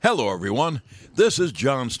Hello, everyone. This is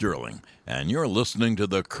John Sterling, and you're listening to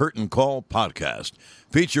the Curtain Call podcast,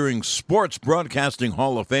 featuring Sports Broadcasting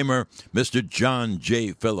Hall of Famer Mr. John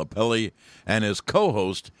J. Filippelli and his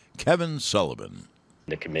co-host, Kevin Sullivan.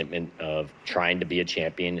 The commitment of trying to be a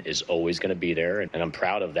champion is always going to be there, and I'm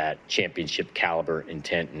proud of that championship caliber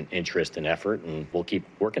intent and interest and effort, and we'll keep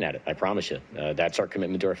working at it, I promise you. That's our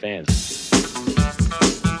commitment to our fans.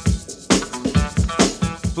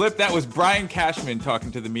 Flip, that was Brian Cashman talking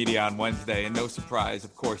to the media on Wednesday, and no surprise,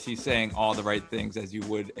 of course, he's saying all the right things as you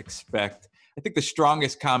would expect. I think the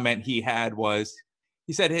strongest comment he had was,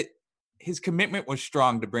 he said his commitment was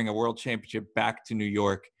strong to bring a world championship back to New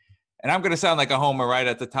York. And I'm going to sound like a homer right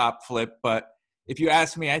at the top, Flip, but if you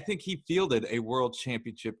ask me, I think he fielded a world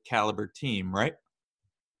championship caliber team, right?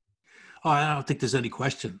 Oh, I don't think there's any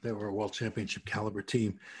question they were a world championship caliber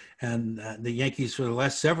team. And the Yankees for the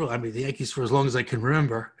last the Yankees for as long as I can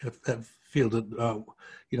remember have fielded,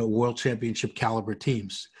 world championship caliber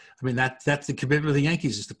teams. I mean, that's the commitment of the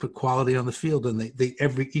Yankees, is to put quality on the field. And they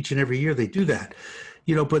each and every year they do that,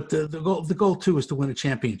 but the goal too is to win a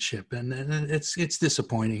championship. And it's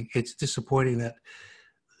disappointing. It's disappointing that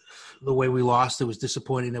the way we lost, it was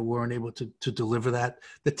disappointing that we weren't able to deliver that.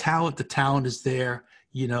 The talent is there.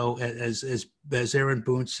 As Aaron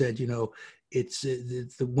Boone said, it's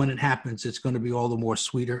when it happens, it's going to be all the more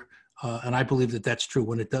sweeter. And I believe that that's true.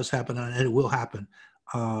 When it does happen, and it will happen,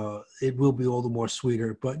 it will be all the more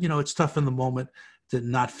sweeter. But, it's tough in the moment to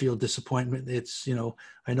not feel disappointment. It's,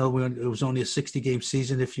 I know it was only a 60-game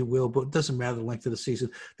season, if you will, but it doesn't matter the length of the season.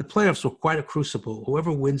 The playoffs were quite a crucible.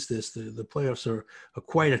 Whoever wins this, the playoffs are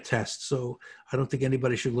quite a test. So I don't think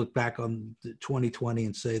anybody should look back on 2020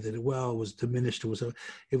 and say that, it was diminished. It was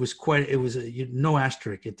no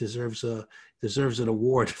asterisk. It deserves an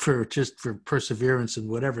award for perseverance and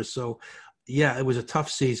whatever. So yeah, it was a tough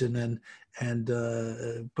season, but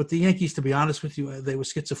the Yankees, to be honest with you, they were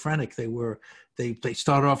schizophrenic. They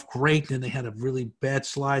started off great, and they had a really bad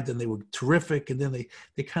slide. Then they were terrific, and then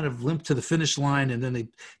they kind of limped to the finish line, and then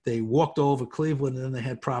they walked over Cleveland, and then they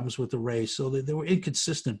had problems with the Rays. So they were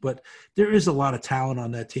inconsistent. But there is a lot of talent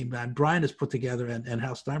on that team. And Brian has put together, and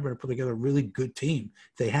Hal Steinbrenner put together a really good team.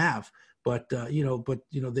 They have. But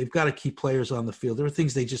they've got to keep players on the field. There are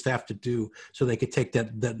things they just have to do so they could take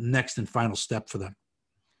that next and final step for them.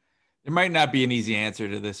 There might not be an easy answer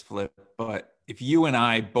to this, Flip, but if you and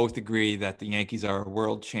I both agree that the Yankees are a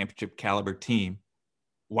world championship caliber team,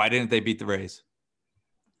 why didn't they beat the Rays?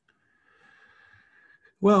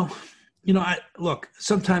 Well, look,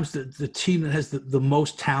 sometimes the team that has the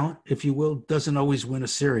most talent, if you will, doesn't always win a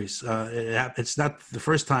series. It's not the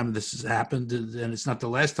first time this has happened, and it's not the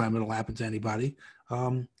last time it'll happen to anybody.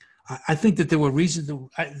 I think that there were reasons.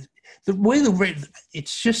 The way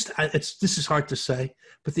this is hard to say,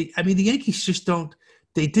 but the Yankees just don't.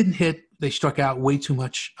 They didn't hit. They struck out way too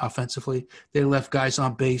much offensively. They left guys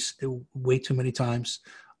on base way too many times.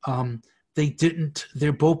 They didn't.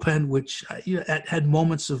 Their bullpen, which had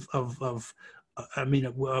moments of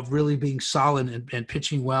really being solid and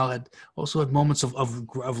pitching well, had moments of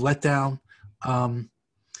letdown.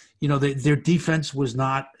 Their defense was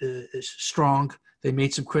not strong. They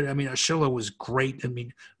made some credit. Urshela was great.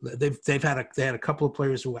 They had a couple of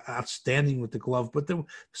players who were outstanding with the glove, but there were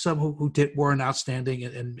some who weren't outstanding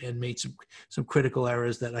and made some critical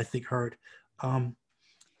errors that I think hurt.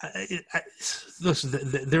 Listen,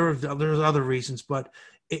 there's other reasons, but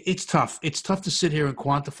it's tough. It's tough to sit here and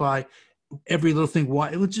quantify every little thing.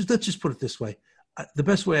 Why? Let's just put it this way. The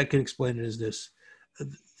best way I can explain it is this: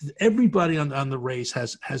 everybody on the Rays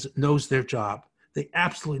knows their job. They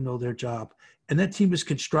absolutely know their job, and that team is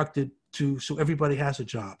constructed so everybody has a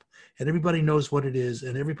job, and everybody knows what it is,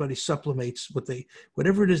 and everybody supplements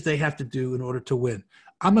whatever it is they have to do in order to win.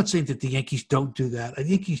 I'm not saying that the Yankees don't do that. The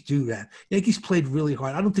Yankees do that. The Yankees played really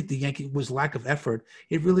hard. I don't think the Yankees was lack of effort.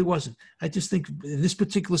 It really wasn't. I just think in this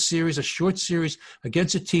particular series, a short series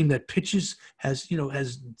against a team that pitches has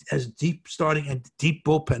deep starting and deep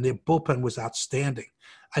bullpen. Their bullpen was outstanding.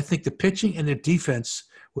 I think the pitching and their defense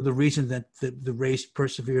were the reason that the Rays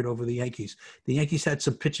persevered over the Yankees. The Yankees had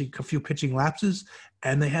a few pitching lapses,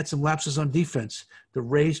 and they had some lapses on defense. The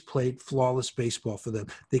Rays played flawless baseball for them.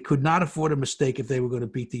 They could not afford a mistake if they were going to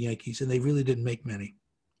beat the Yankees, and they really didn't make many.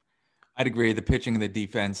 I'd agree. The pitching and the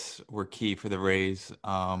defense were key for the Rays.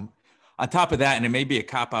 On top of that, and it may be a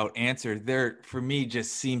cop-out answer, there, for me,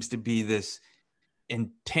 just seems to be this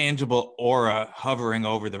intangible aura hovering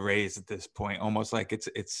over the Rays at this point, almost like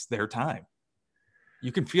it's their time.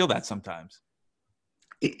 You can feel that sometimes.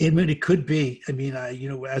 It could be.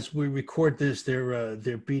 As we record this,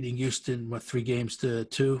 they're beating Houston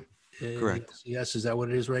 3-2. Correct. Yes, is that what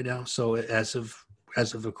it is right now? So as of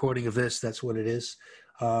as of the recording of this, that's what it is.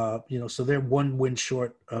 So they're one win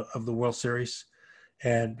short of the World Series.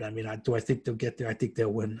 And I mean, do I think they'll get there? I think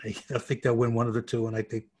they'll win. I think they'll win one of the two, and I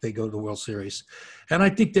think they go to the World Series. And I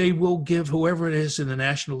think they will give whoever it is in the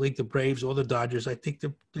National League, the Braves or the Dodgers, I think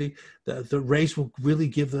the Rays will really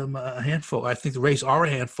give them a handful. I think the Rays are a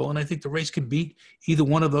handful, and I think the Rays can beat either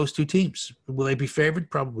one of those two teams. Will they be favored?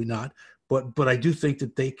 Probably not. But I do think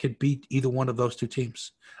that they could beat either one of those two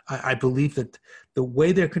teams. I believe that the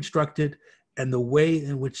way they're constructed and the way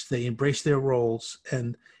in which they embrace their roles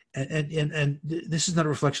and this is not a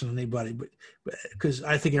reflection on anybody, but because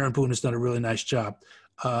I think Aaron Boone has done a really nice job.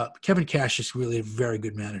 Kevin Cash is really a very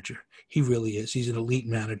good manager. He really is. He's an elite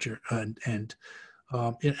manager, and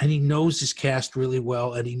he knows his cast really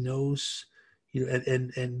well, and he knows,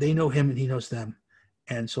 and they know him, and he knows them,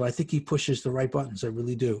 and so I think he pushes the right buttons. I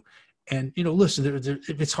really do. And listen,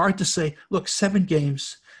 it's hard to say. Look, 7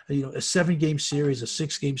 games, a 7-game series, a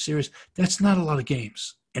 6-game series. That's not a lot of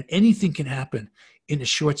games, and anything can happen in a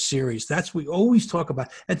short series. That's what we always talk about.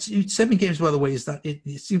 And 7 games, by the way, is not.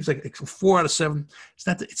 It seems like 4 out of 7.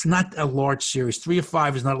 It's not a large series. 3 or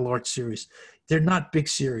 5 is not a large series. They're not big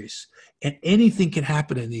series, and anything can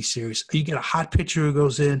happen in these series. You get a hot pitcher who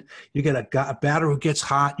goes in. You get a batter who gets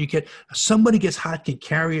hot. You get somebody gets hot, can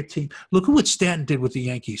carry a team. Look at what Stanton did with the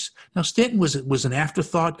Yankees. Now, Stanton was an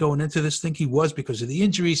afterthought going into this thing. He was, because of the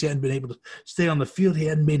injuries. He hadn't been able to stay on the field. He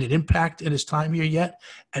hadn't made an impact in his time here yet.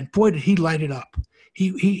 And boy, did he light it up.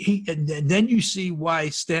 And then you see why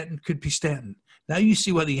Stanton could be Stanton. Now you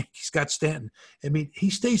see why the Yankees got Stanton. I mean, he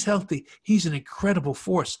stays healthy. He's an incredible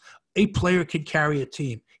force. A player can carry a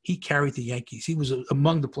team. He carried the Yankees. He was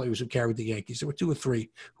among the players who carried the Yankees. There were 2 or 3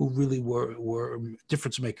 who really were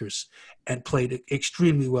difference makers and played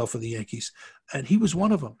extremely well for the Yankees. And he was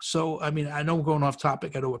one of them. So, I mean, I know we're going off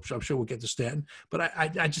topic. I'm sure we'll get to Stanton. But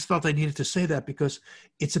I just felt I needed to say that because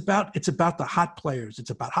it's about the hot players. It's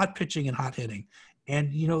about hot pitching and hot hitting.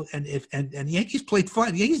 And, and the Yankees played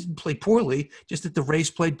fine. The Yankees didn't play poorly, just that the Rays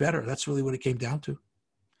played better. That's really what it came down to.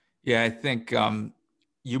 Yeah, I think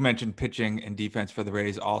you mentioned pitching and defense for the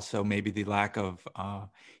Rays. Also, maybe the lack of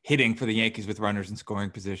hitting for the Yankees with runners in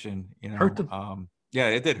scoring position. Hurt them. Yeah,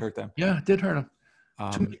 it did hurt them. Yeah, it did hurt them.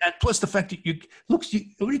 And plus the fact that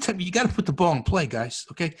every time you got to put the ball in play, guys.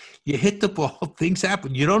 Okay, you hit the ball, things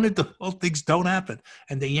happen. You don't hit the ball, things don't happen.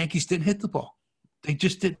 And the Yankees didn't hit the ball. They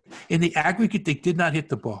just did. In the aggregate, they did not hit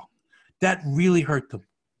the ball. That really hurt them.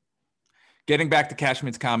 Getting back to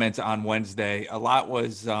Cashman's comments on Wednesday, a lot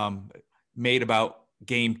was made about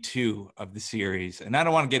Game 2 of the series. And I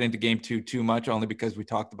don't want to get into Game 2 too much, only because we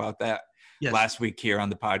talked about that last week here on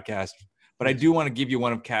the podcast. But I do want to give you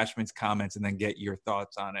one of Cashman's comments and then get your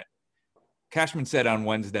thoughts on it. Cashman said on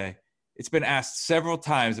Wednesday, "It's been asked several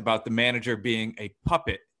times about the manager being a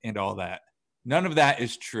puppet and all that. None of that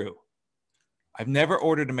is true. I've never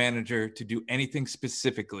ordered a manager to do anything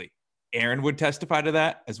specifically. Aaron would testify to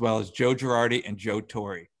that, as well as Joe Girardi and Joe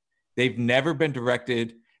Torre. They've never been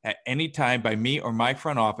directed at any time by me or my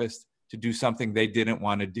front office to do something they didn't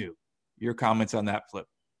want to do." Your comments on that, Flip?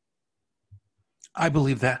 I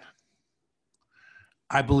believe that.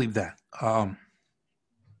 I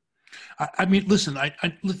mean, listen,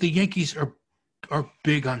 the Yankees are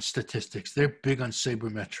big on statistics. They're big on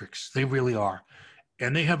sabermetrics. They really are.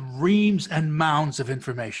 And they have reams and mounds of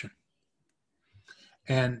information.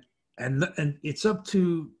 And it's up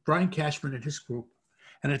to Brian Cashman and his group,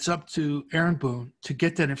 and it's up to Aaron Boone to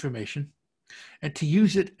get that information and to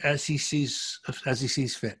use it as he sees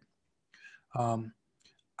fit.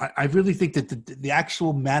 I really think that the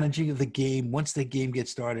actual managing of the game, once the game gets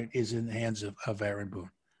started, is in the hands of Aaron Boone.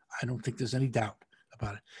 I don't think there's any doubt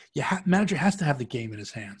about it. Manager has to have the game in his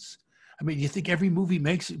hands. I mean, you think every move he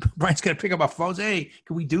makes, Brian's got to pick up our phones. Hey,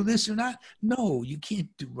 can we do this or not? No, you can't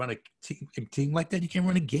run a team like that. You can't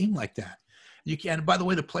run a game like that. You can't. And by the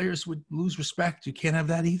way, the players would lose respect. You can't have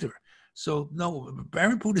that either. So, no,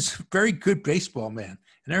 Aaron Boone is a very good baseball man,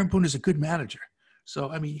 and Aaron Boone is a good manager.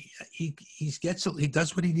 So, I mean, he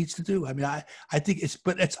does what he needs to do. I mean, I think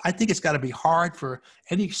it's got to be hard for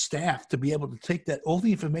any staff to be able to take all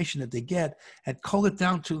the information that they get and cull it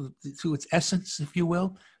down to its essence, if you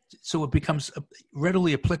will, so it becomes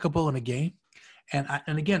readily applicable in a game. And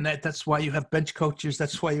again, that's why you have bench coaches.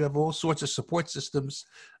 That's why you have all sorts of support systems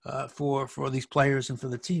for these players and for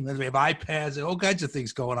the team. We have iPads and all kinds of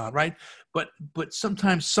things going on, right? But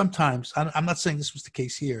sometimes I'm not saying this was the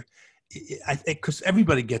case here. Because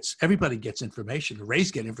everybody gets information. The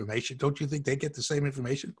Rays get information. Don't you think they get the same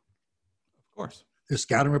information? Of course. the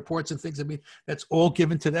scouting reports and things. I mean, that's all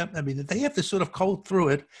given to them. I mean, they have to sort of cull through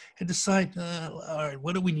it and decide, all right,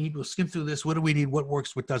 what do we need? We'll skim through this. What do we need? What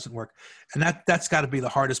works? What doesn't work? And that's got to be the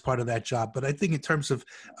hardest part of that job. But I think in terms of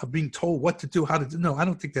being told what to do, how to do, no, I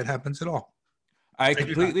don't think that happens at all. I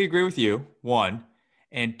completely agree with you, one.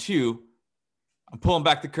 And two, I'm pulling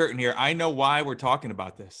back the curtain here. I know why we're talking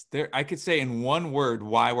about this. I could say in one word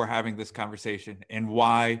why we're having this conversation and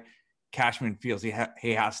why Cashman feels he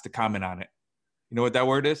has to comment on it. You know what that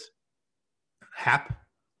word is? Hap?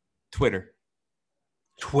 Twitter.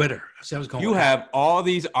 See, I was going. You have all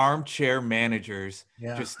these armchair managers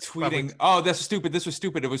just tweeting, "Oh, that's stupid. This was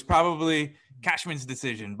stupid. It was probably Cashman's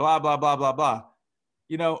decision." Blah blah blah blah blah.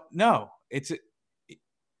 No,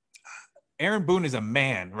 Aaron Boone is a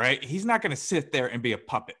man, right? He's not going to sit there and be a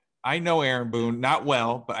puppet. I know Aaron Boone, not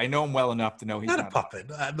well, but I know him well enough to know he's not a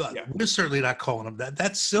puppet. We're certainly not calling him that.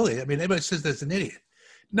 That's silly. I mean, everybody says that's an idiot.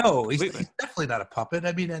 No, he's definitely not a puppet.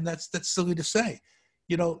 I mean, and that's silly to say.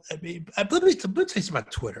 I mean, let me tell you something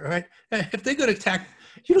about Twitter, all right? If they're going to attack,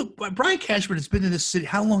 Brian Cashman has been in this city.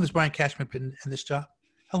 How long has Brian Cashman been in this job?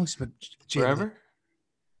 How long has he been? Forever?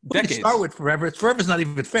 Decades. Start with forever. Forever's not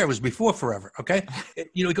even fair. It was before forever, okay?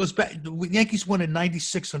 It goes back. The Yankees won in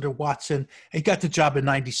 96 under Watson. He got the job in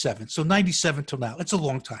 97. So 97 till now. It's a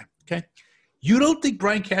long time, okay? You don't think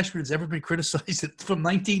Brian Cashman has ever been criticized from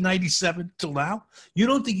 1997 till now? You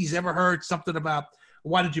don't think he's ever heard something about,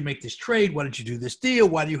 why did you make this trade? Why did you do this deal?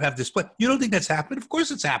 Why do you have this play? You don't think that's happened? Of course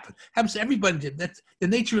it's happened. Happens to everybody. That's the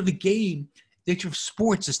nature of the game. The nature of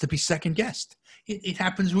sports is to be second guessed. It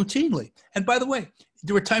happens routinely. And by the way,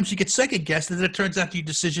 there were times you get second guessed and then it turns out your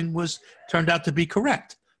decision turned out to be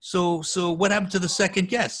correct. So what happened to the second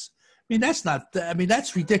guess? I mean,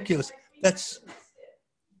 that's ridiculous.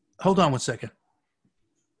 Hold on one second.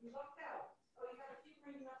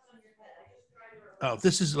 Oh,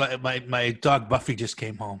 this is my dog Buffy just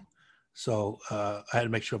came home. So I had to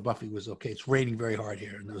make sure Buffy was okay. It's raining very hard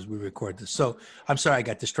here as we record this. So I'm sorry I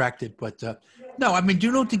got distracted. But no, I mean,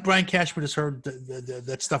 you don't think Brian Cashman has heard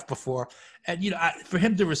that stuff before? And, for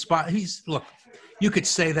him to respond, look, you could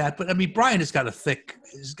say that. But, I mean, Brian he's got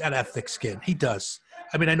to have thick skin. He does.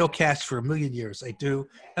 I mean, I know Cash for a million years. I do.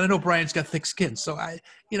 And I know Brian's got thick skin. So I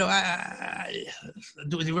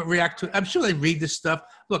do they react to it? I'm sure they read this stuff.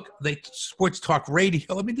 Look, sports talk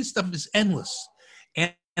radio. I mean, this stuff is endless.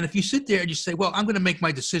 And if you sit there and you say, well, I'm going to make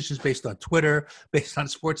my decisions based on Twitter, based on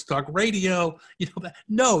sports talk radio,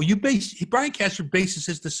 no, Brian Cashman bases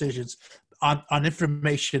his decisions on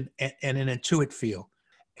information and an intuitive feel.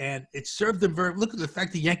 And it served them look at the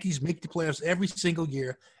fact the Yankees make the playoffs every single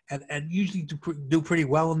year and usually do pretty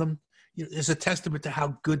well in them. It's a testament to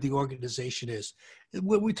how good the organization is.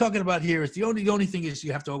 What we're talking about here is the only thing is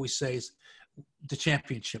you have to always say is the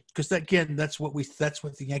championship. Because again, that's what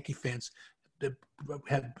the Yankee fans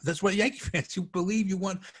that's what Yankee fans who believe you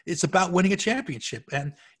want. It's about winning a championship,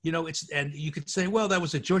 and and you could say, well, that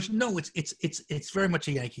was a George. No, it's very much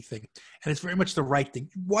a Yankee thing, and it's very much the right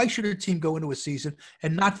thing. Why should a team go into a season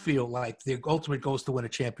and not feel like their ultimate goal is to win a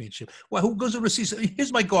championship? Well, who goes into a season?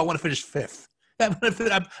 Here's my goal: I want to finish fifth. I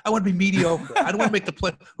want to be mediocre. I don't want to make the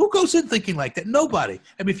play. Who goes in thinking like that? Nobody.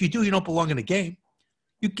 I mean, if you do, you don't belong in a game.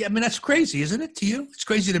 That's crazy, isn't it? To you, it's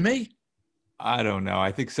crazy to me. I don't know.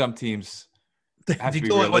 I think some teams have to be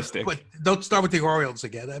realistic. Don't start with the Orioles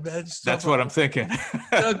again. That's what I'm thinking.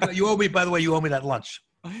 You owe me, by the way, that lunch.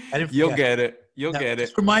 You'll get it. You'll get it.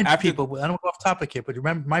 Just remind people, I don't go off topic here, but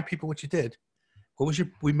remind people what you did.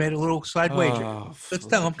 We made a little side wager. Let's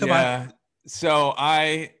tell them, come on. So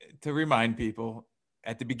to remind people,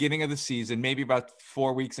 at the beginning of the season, maybe about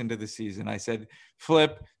 4 weeks into the season, I said,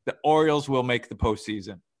 Flip, the Orioles will make the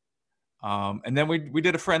postseason. And then we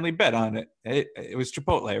did a friendly bet on it. It was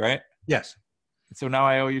Chipotle, right? Yes. So now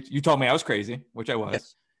I owe you. You told me I was crazy, which I was,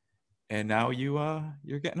 yes. And now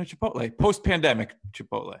you're getting a Chipotle, post-pandemic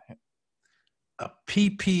Chipotle. A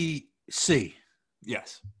PPC.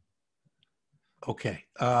 Yes. Okay.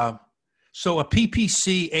 So a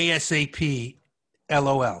PPC ASAP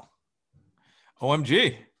LOL.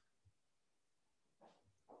 OMG.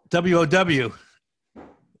 WOW.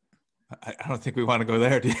 I don't think we want to go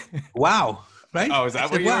there. Wow. Right? Oh, is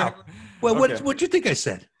that what you wow. Well, okay. What do you think I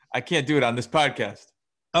said? I can't do it on this podcast.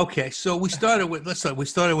 Okay, so we started with never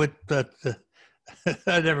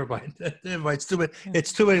mind.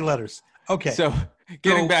 It's too many letters. Okay. So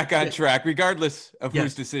getting back on track, regardless of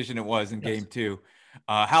whose decision it was in Game 2,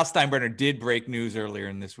 Hal Steinbrenner did break news earlier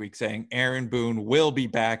in this week saying Aaron Boone will be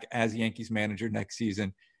back as Yankees manager next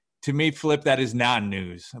season. To me, Flip, that is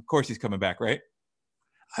non-news. Of course, he's coming back, right?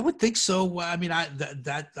 I would think so. I mean, I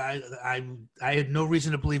had no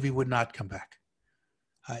reason to believe he would not come back.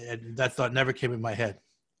 That thought never came in my head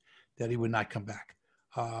that he would not come back.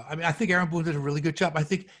 I think Aaron Boone did a really good job. I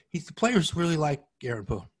think the players really like Aaron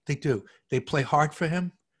Boone. They do. They play hard for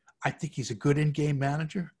him. I think he's a good in-game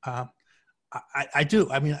manager. I do.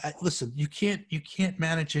 Listen, you can't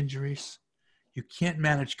manage injuries. You can't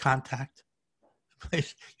manage contact.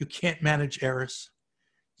 You can't manage errors.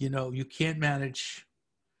 You can't manage,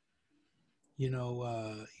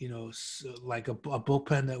 like a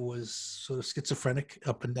bullpen that was sort of schizophrenic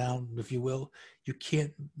up and down, if you will. You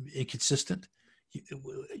can't, inconsistent.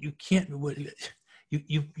 You can't,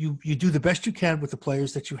 you do the best you can with the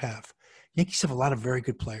players that you have. Yankees have a lot of very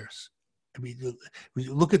good players.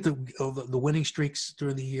 Look at the winning streaks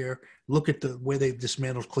during the year. Look at the way they've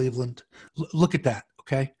dismantled Cleveland. Look at that,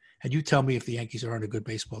 okay? And you tell me if the Yankees aren't a good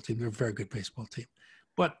baseball team. They're a very good baseball team.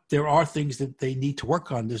 But there are things that they need to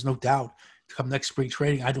work on. There's no doubt. Come next spring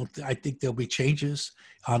training, I think there'll be changes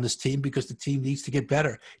on this team because the team needs to get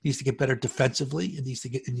better. It needs to get better defensively. It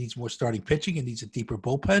needs more starting pitching. It needs a deeper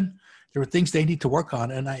bullpen. There are things they need to work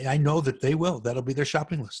on, and I know that they will. That'll be their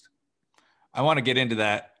shopping list. I want to get into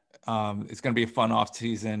that. It's going to be a fun off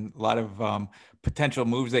season. A lot of potential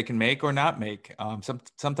moves they can make or not make.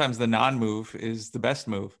 Sometimes the non-move is the best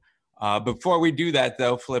move. Before we do that,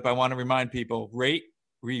 though, Flip, I want to remind people, rate,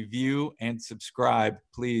 review, and subscribe.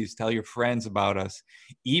 Please tell your friends about us.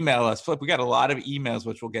 Email us. Flip, we got a lot of emails,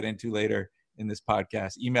 which we'll get into later in this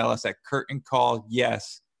podcast. Email us at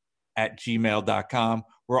curtaincallyes@gmail.com.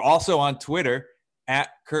 We're also on Twitter at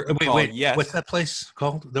curtaincallyes. What's that place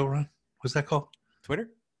called that we're on? What's that called?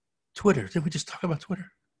 Twitter? Did we just talk about Twitter?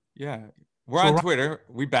 Yeah. We're on Twitter.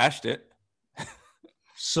 We bashed it.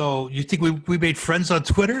 So you think we made friends on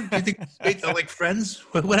Twitter? Do you think we made like friends?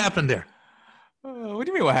 What happened there? What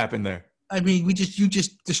do you mean what happened there? You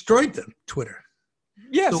just destroyed them, Twitter.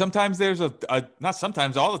 Yeah, so, sometimes there's not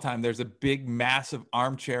sometimes, all the time, there's a big, massive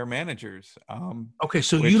armchair managers. Okay,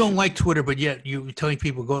 so you don't like Twitter, but yet you're telling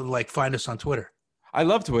people go find us on Twitter. I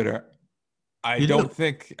love Twitter. I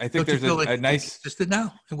think there's a nice, just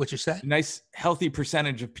now in what you said, nice healthy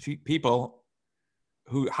percentage of people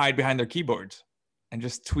who hide behind their keyboards and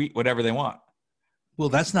just tweet whatever they want. Well,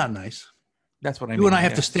 that's not nice. That's what I mean. You and I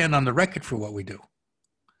have to stand on the record for what we do.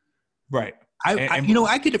 Right. I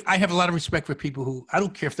have a lot of respect for people who, I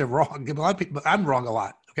don't care if they're wrong. A lot of people, I'm wrong a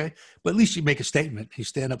lot. Okay. But at least you make a statement. You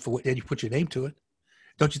stand up for what, and you put your name to it.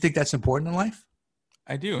 Don't you think that's important in life?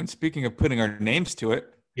 I do. And speaking of putting our names to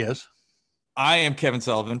it. Yes. I am Kevin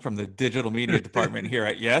Sullivan from the digital media department here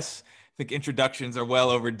at Yes. I think introductions are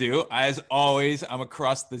well overdue. As always, I'm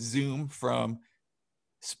across the Zoom from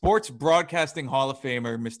Sports Broadcasting Hall of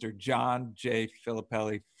Famer, Mr. John J.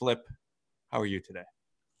 Filippelli. Flip, how are you today?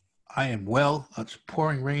 I am well. It's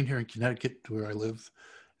pouring rain here in Connecticut, where I live.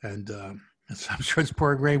 And I'm sure it's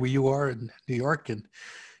pouring rain where you are in New York. And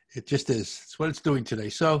it just is. It's what it's doing today.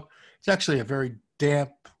 So it's actually a very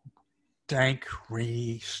damp, dank,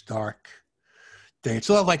 rainy, stark day. It's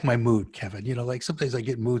a lot like my mood, Kevin. Like sometimes I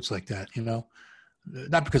get moods like that,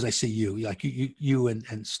 not because I see you, like you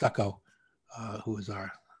and Stucco, who is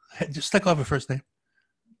does Stucco have a first name?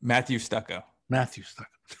 Matthew Stucco. Matthew Stucco.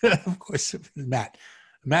 Of course, Matt.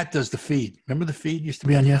 Matt does the feed. Remember the feed used to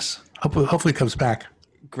be on Yes? Hopefully it comes back.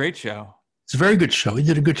 Great show. It's a very good show. He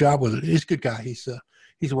did a good job with it. He's a good guy. He's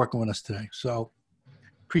working with us today. So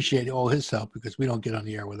appreciate all his help because we don't get on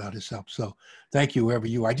the air without his help. So thank you wherever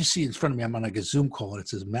you are. I just see in front of me, I'm on like a Zoom call and it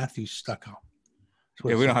says Matthew Stucco.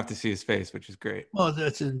 Yeah, we don't have to see his face, which is great. Well,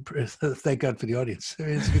 thank God for the audience.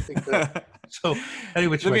 It's a good thing. So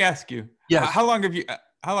anyway, let me ask you. Yeah. How long have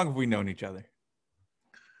we known each other?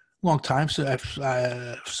 Long time. So as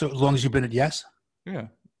long as you've been at Yes? Yeah.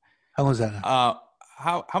 How long is that now?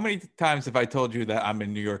 How many times have I told you that I'm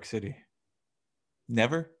in New York City?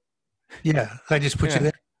 Never? Yeah. I just put you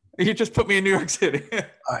there. You just put me in New York City.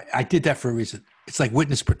 I did that for a reason. It's like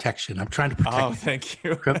witness protection. I'm trying to protect you thank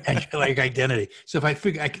you. From like identity. So if I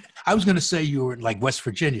figure, I was going to say you were in like West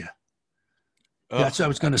Virginia. Oh. That's what I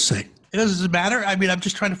was going to say. It doesn't matter. I'm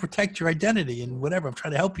just trying to protect your identity and whatever. I'm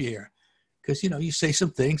trying to help you here. Because, you say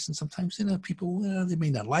some things and sometimes, people, they may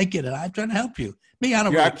not like it. And I'm trying to help you. Me, I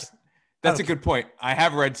don't really. That's a good point. I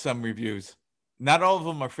have read some reviews. Not all of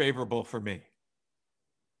them are favorable for me.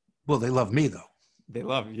 Well, they love me, though. They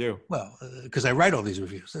love you. Well, because I write all these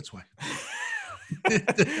reviews. That's why. All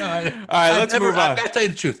right, let's move on. I got to tell you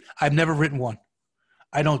the truth. I've never written one.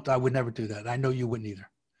 I would never do that. I know you wouldn't either.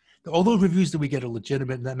 All those reviews that we get are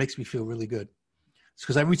legitimate, and that makes me feel really good. It's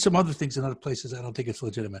because I read some other things in other places. I don't think it's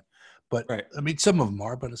legitimate. But, right. Some of them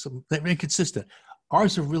are, but they're inconsistent.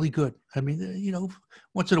 Ours are really good.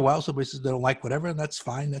 Once in a while, somebody says they don't like whatever, and that's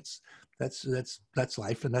fine. That's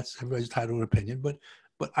life, and that's everybody's entitled to an opinion. But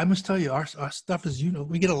But I must tell you, our stuff is,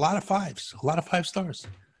 we get a lot of 5s, a lot of 5 stars.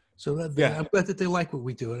 So I'm glad that they like what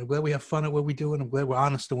we do. And I'm glad we have fun at what we do. And I'm glad we're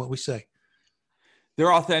honest in what we say.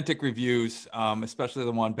 They're authentic reviews, especially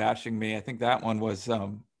the one bashing me. I think that one was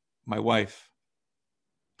my wife.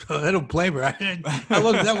 I don't blame her. How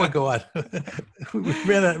long did that one go on? We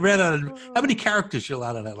ran out of, how many characters you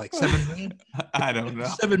allowed on that? Like 7 million? I don't know.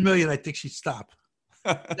 7 million, I think she'd stop.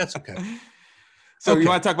 That's okay. So you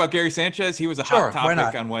want to talk about Gary Sanchez? He was a hot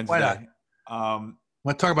topic on Wednesday. Why not?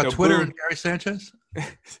 Want to talk about Twitter and Gary Sanchez?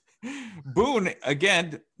 Boone,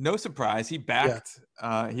 again, no surprise. He backed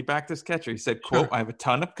this catcher. He said, quote, I have a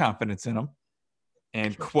ton of confidence in him.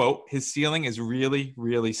 And quote, his ceiling is really,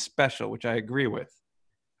 really special, which I agree with.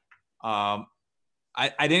 I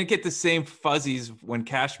didn't get the same fuzzies when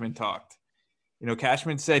Cashman talked.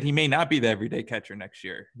 Cashman said he may not be the everyday catcher next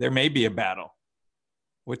year. There may be a battle.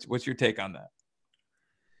 What's your take on that?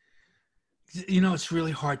 It's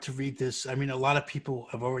really hard to read this. I mean, a lot of people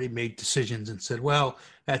have already made decisions and said, well,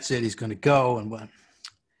 that's it. He's going to go. And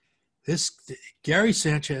Gary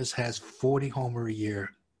Sanchez has 40 homer a year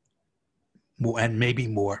and maybe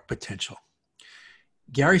more potential.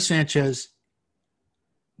 Gary Sanchez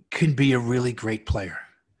can be a really great player.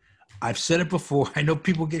 I've said it before. I know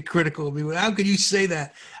people get critical of me. How could you say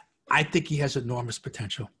that? I think he has enormous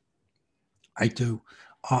potential. I do.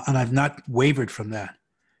 And I've not wavered from that.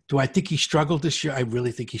 Do I think he struggled this year? I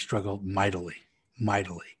really think he struggled mightily. But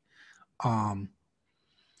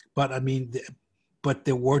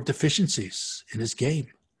there were deficiencies in his game.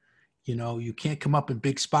 You can't come up in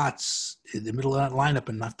big spots in the middle of that lineup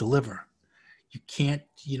and not deliver. You can't,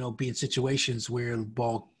 be in situations where the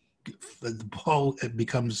ball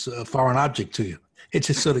becomes a foreign object to you. It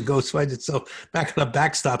just sort of finds itself back on a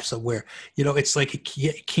backstop somewhere. It's like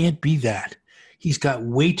it can't be that. He's got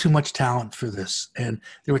way too much talent for this. And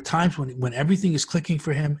there were times when everything is clicking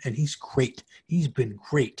for him, and he's great. He's been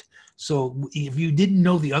great. So if you didn't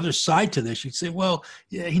know the other side to this, you'd say, well,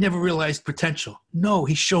 yeah, he never realized potential. No,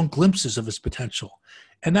 he's shown glimpses of his potential.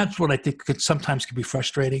 And that's what I think sometimes can be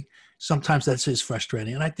frustrating. Sometimes that is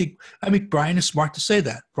frustrating. And I think Brian is smart to say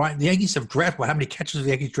that. Brian, the Yankees have drafted, how many catchers have the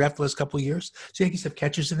Yankees drafted the last couple of years? So the Yankees have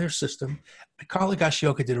catchers in their system. Carl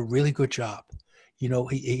Higashioka did a really good job.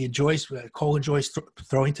 He enjoys, Cole enjoys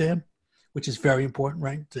throwing to him, which is very important,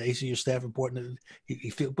 right? The ace of your staff, important.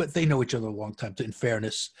 But they know each other a long time. In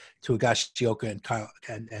fairness to Higashioka and Kyle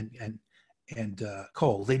and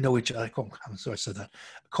Cole, they know each other. I'm sorry I said that.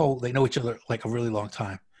 Cole, they know each other like a really long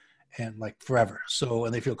time, and like forever. So,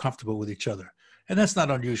 and they feel comfortable with each other, and that's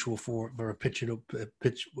not unusual for a pitcher to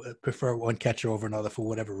prefer one catcher over another for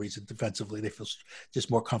whatever reason. Defensively, they feel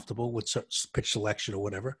just more comfortable with pitch selection or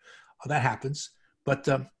whatever. That happens. But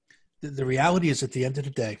the reality is, at the end of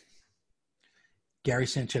the day, Gary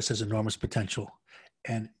Sanchez has enormous potential,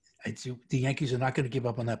 and the Yankees are not going to give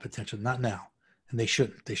up on that potential. Not now, and they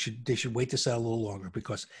shouldn't. They should wait this out a little longer,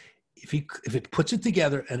 because if it puts it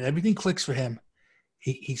together and everything clicks for him,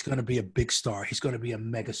 he's going to be a big star. He's going to be a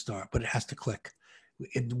mega star, but it has to click.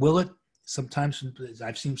 Will it? Sometimes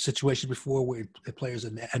I've seen situations before where players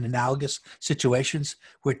in analogous situations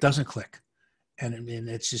where it doesn't click. And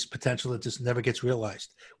it's just potential that just never gets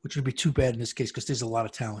realized, which would be too bad in this case, because there's a lot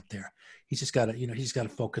of talent there. He's just got to,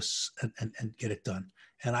 focus and get it done.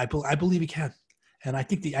 And I believe he can. And I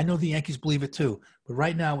think I know the Yankees believe it too. But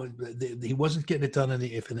right now, he wasn't getting it done in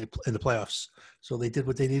the playoffs. So they did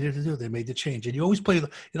what they needed to do. They made the change. And you always play in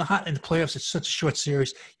the playoffs. It's such a short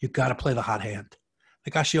series. You got to play the hot hand.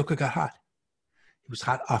 Like Higashioka got hot. He was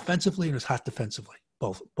hot offensively and he was hot defensively.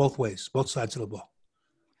 Both ways, both sides of the ball.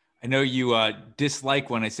 I know you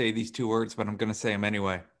dislike when I say these two words, but I'm going to say them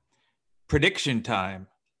anyway. Prediction time.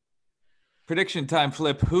 Prediction time,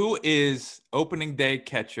 Flip. Who is opening day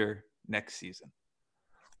catcher next season?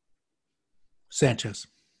 Sanchez.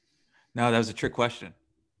 No, that was a trick question.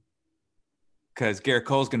 Because Garrett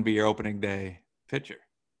Cole's going to be your opening day pitcher.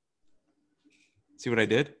 See what I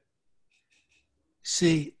did?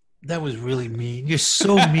 See, that was really mean. You're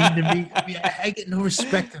so mean to me. I get no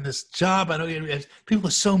respect in this job. I don't get people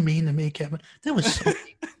are so mean to me, Kevin. That was so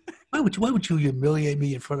mean. Why would you humiliate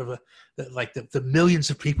me in front of the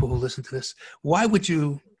millions of people who listen to this? Why would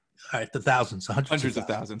you? All right, the thousands, hundreds of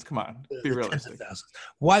thousands. Come on, be realistic. Thousands.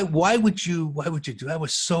 Why would you do that?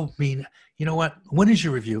 Was so mean. You know what? When is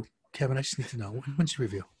your review, Kevin? I just need to know. When's your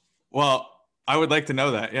review? Well, I would like to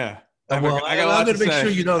know that. Yeah. I'm going to make sure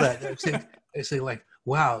you know that. I say like,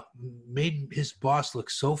 wow, made his boss look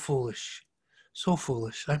so foolish, so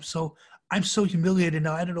foolish. I'm so humiliated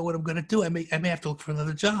now. I don't know what I'm going to do. I may have to look for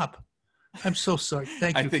another job. I'm so sorry.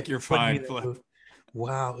 Thank you. I think you're fine, Flip.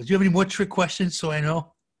 Wow. Do you have any more trick questions so I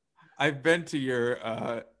know? I've been to your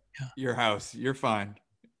house. You're fine.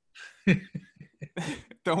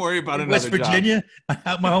 Don't worry about another West Virginia.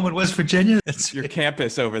 My home in West Virginia. That's your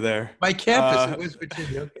campus over there. My campus in West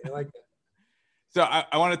Virginia. Okay, I like that. So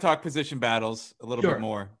I want to talk position battles a little bit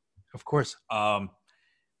more. Of course.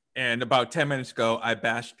 And about 10 minutes ago, I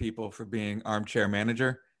bashed people for being armchair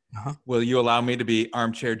manager. Uh-huh. Will you allow me to be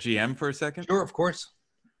armchair GM for a second? Sure, of course.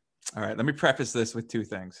 All right. Let me preface this with two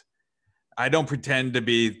things. I don't pretend to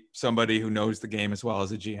be somebody who knows the game as well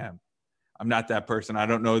as a GM. I'm not that person. I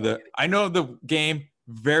know the game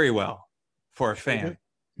very well for a fan.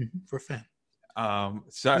 Mm-hmm. For a fan.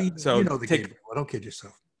 So you know the game. Well, don't kid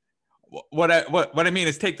yourself. What I mean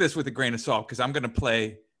is take this with a grain of salt because I'm going to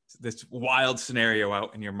play this wild scenario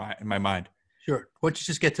out in my mind. Sure. Why don't you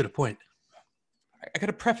just get to the point? I got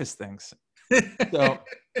to preface things. So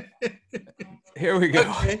here we go.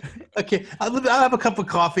 Okay. I'll have a cup of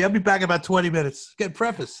coffee. I'll be back in about 20 minutes. Get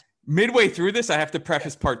preface. Midway through this, I have to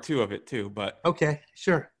preface part 2 of it too. But okay,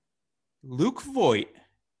 sure. Luke Voit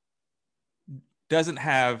doesn't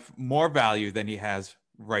have more value than he has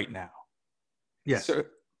right now. Yes. So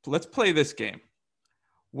let's play this game.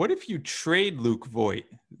 What if you trade Luke Voit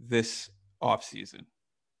this offseason?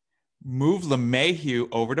 Move LeMahieu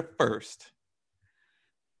over to first.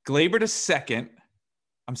 Glaber to second.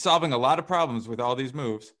 I'm solving a lot of problems with all these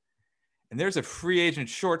moves. And there's a free agent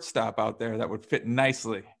shortstop out there that would fit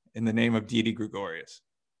nicely in the name of Didi Gregorius.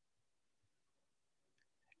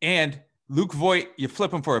 And Luke Voit, you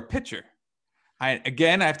flip him for a pitcher. I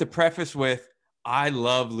have to preface with, I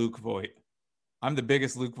love Luke Voit. I'm the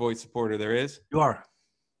biggest Luke Voit supporter there is. You are.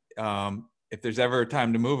 If there's ever a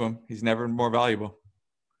time to move him, he's never more valuable.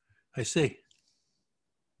 I see.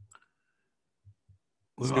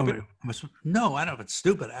 Stupid? No, I don't know if it's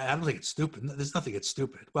stupid. I don't think it's stupid. There's nothing that's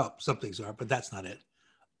stupid. Well, some things are, but that's not it.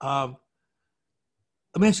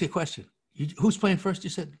 Let me ask you a question. Who's playing first,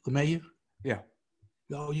 you said? LeMahieu? Yeah.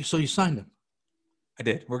 Oh, so you signed him? I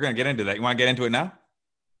did. We're going to get into that. You want to get into it now?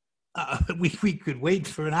 We could wait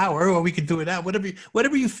for an hour, or we could do it now.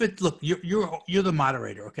 Whatever you fit. Look, you're the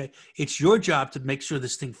moderator, okay? It's your job to make sure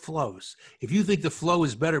this thing flows. If you think the flow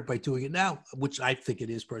is better by doing it now, which I think it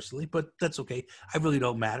is personally, but that's okay. I really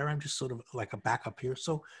don't matter. I'm just sort of like a backup here.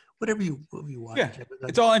 So whatever you want. Yeah,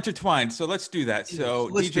 it's all intertwined. So let's do that. So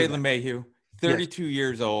DJ LeMahieu, 32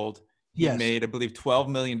 years old. He made, I believe, $12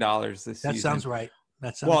 million this season. That sounds right.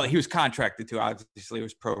 He was contracted to. Obviously, it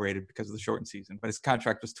was prorated because of the shortened season, but his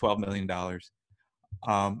contract was $12 million.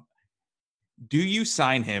 Do you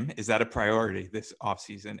sign him? Is that a priority this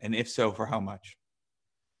offseason? And if so, for how much?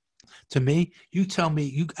 To me, you tell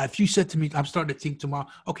me. If you said to me, I'm starting a team tomorrow.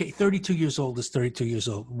 Okay, 32 years old is 32 years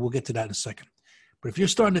old. We'll get to that in a second. But if you're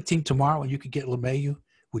starting a team tomorrow and you could get LeMahieu,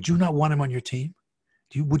 would you not want him on your team?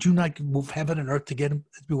 Would you not move heaven and earth to get him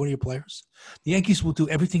to be one of your players? The Yankees will do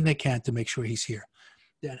everything they can to make sure he's here.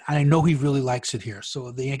 I know he really likes it here.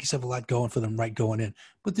 So the Yankees have a lot going for them right going in.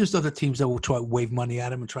 But there's other teams that will try to wave money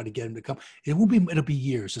at him and try to get him to come. It'll be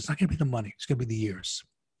years. It's not going to be the money. It's going to be the years.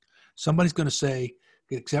 Somebody's going to say,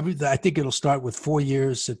 I think it'll start with 4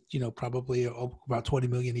 years at, probably about $20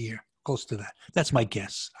 million a year, close to that. That's my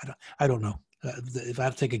guess. I don't know. If I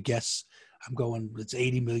have to take a guess, I'm going, it's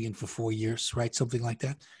 $80 million for 4 years, right? Something like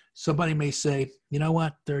that. Somebody may say, you know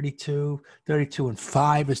what? 32 and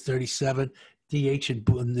 5 is 37. DH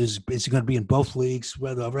is going to be in both leagues,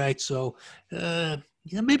 right? So,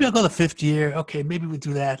 maybe I'll go the 5th year. Okay, maybe we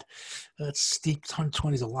do that. That's steep.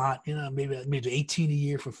 120 is a lot. Maybe 18 a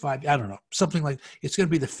year for 5. I don't know. Something like it's going to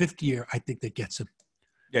be the 5th year. I think that gets him.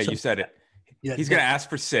 Yeah, you said it. Yeah, he's going to ask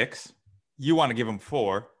for 6. You want to give him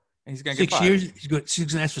 4, and he's going to get 6 years. He's going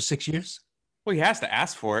to ask for 6 years. Well, he has to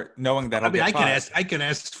ask for it, knowing that. I can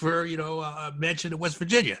ask for a mansion in West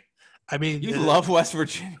Virginia. I mean, you love West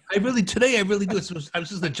Virginia. I really do. I was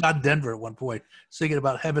just in John Denver at one point, singing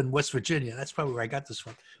about heaven, West Virginia. That's probably where I got this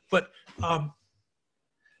from. But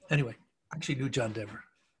anyway, I actually knew John Denver.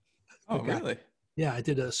 Oh, really? Yeah, I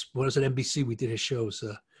did when I was at NBC, we did his shows,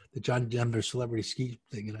 the John Denver Celebrity Ski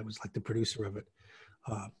thing, and I was like the producer of it.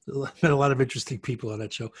 Met a lot of interesting people on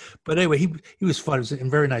that show. But anyway, he was fun. He was a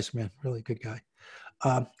very nice man, really good guy.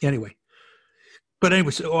 Anyway,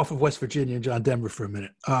 so off of West Virginia and John Denver for a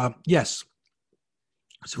minute. Yes,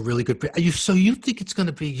 it's a really good. So you think it's going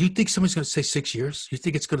to be? You think somebody's going to say 6 years? You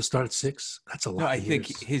think it's going to start at 6? That's a lot. No, I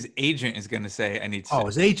think his agent is going to say, "I need 6." Oh,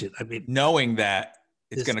 his agent. I mean, knowing that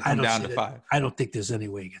it's going to come down to 5. I don't think there's any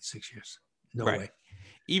way he gets 6 years. No way.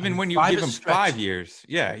 Even when you give him 5 years,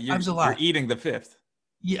 you're eating the 5th.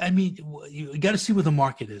 Yeah, I mean, you got to see where the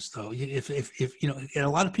market is, though. If and a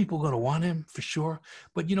lot of people are going to want him for sure.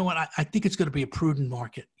 But you know what? I think it's going to be a prudent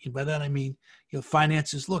market. And by that I mean,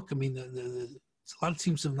 finances. Look, I mean, a lot of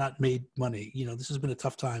teams have not made money. This has been a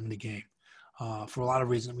tough time in the game for a lot of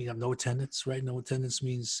reasons. I mean, no attendance, right? No attendance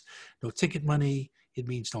means no ticket money. It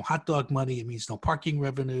means no hot dog money. It means no parking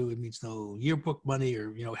revenue. It means no yearbook money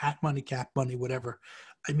or hat money, cap money, whatever.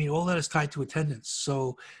 I mean, all that is tied to attendance.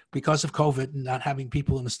 So because of COVID and not having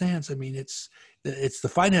people in the stands, I mean, it's the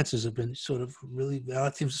finances have been sort of really, a lot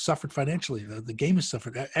of teams have suffered financially. The game has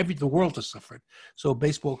suffered. The world has suffered. So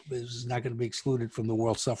baseball is not going to be excluded from the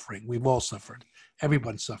world suffering. We've all suffered.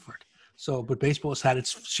 Everyone suffered. So, but baseball has had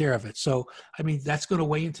its share of it. So, I mean, that's going to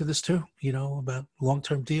weigh into this too, about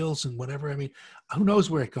long-term deals and whatever. I mean, who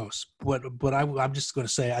knows where it goes? But I'm just going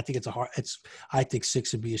to say, I think I think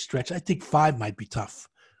 6 would be a stretch. I think 5 might be tough,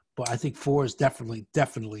 but I think 4 is definitely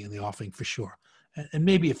in the offing for sure. And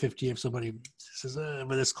maybe a 50 if somebody says,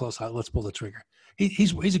 but it's close out, let's pull the trigger.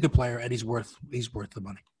 He's a good player and he's worth the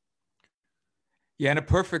money. Yeah, in a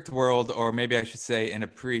perfect world, or maybe I should say in a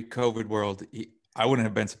pre-COVID world, I wouldn't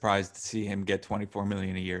have been surprised to see him get $24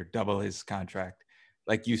 million a year, double his contract.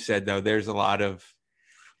 Like you said, though, there's a lot of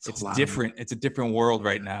it's different. It's a different world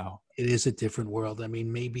right now. It is a different world. I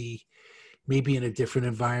mean, maybe in a different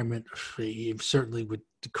environment, he certainly would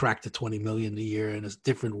crack the $20 million a year in a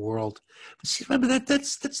different world. But see, remember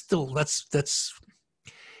that's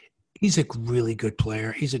he's a really good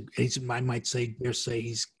player. I might say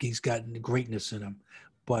he's got greatness in him,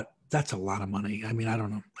 but that's a lot of money. I mean, I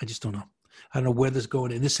don't know. I just don't know. I don't know where this is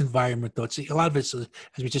going in this environment, though. A lot of it's, as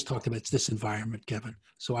we just talked about, it's this environment, Kevin.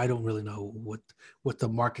 So I don't really know what the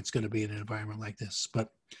market's going to be in an environment like this. But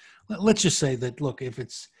let's just say that, look, if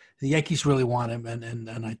it's the Yankees really want him,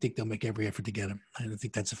 and I think they'll make every effort to get him. I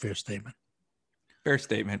think that's a fair statement. Fair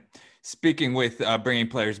statement. Speaking with bringing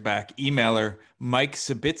players back, emailer Mike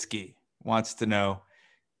Sabitsky wants to know,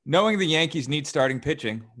 knowing the Yankees need starting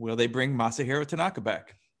pitching, will they bring Masahiro Tanaka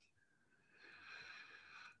back?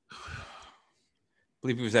 I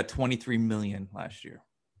believe he was at $23 million last year.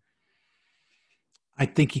 I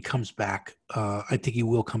think he comes back. I think he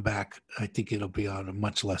will come back. I think it'll be on a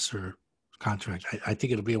much lesser contract. I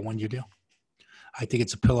think it'll be a 1-year deal. I think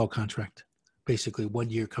it's a pillow contract. Basically, 1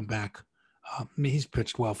 year, come back. I mean, he's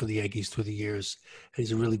pitched well for the Yankees through the years.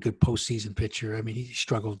 He's a really good postseason pitcher. I mean, he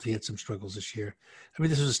struggled. He had some struggles this year. I mean,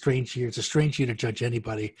 this was a strange year. It's a strange year to judge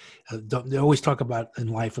anybody. They always talk about in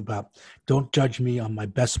life about don't judge me on my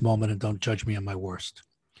best moment and don't judge me on my worst.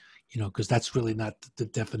 Because that's really not the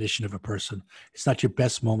definition of a person. It's not your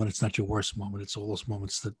best moment. It's not your worst moment. It's all those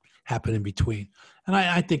moments that happen in between. And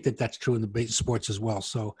I think that that's true in the sports as well.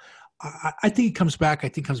 So I think he comes back. I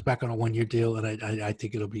think he comes back on a 1-year deal, and I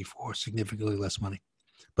think it'll be for significantly less money.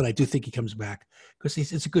 But I do think he comes back because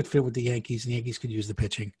it's a good fit with the Yankees, and the Yankees could use the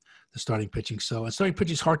pitching, the starting pitching. So starting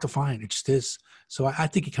pitching is hard to find. It just is. So I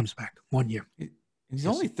think he comes back 1 year. He's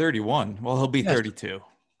only 31. Well, he'll be 32.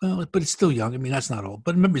 Well, but it's still young. I mean, that's not old.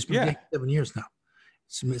 But remember, he's been 7 years now.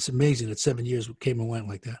 It's amazing that 7 years came and went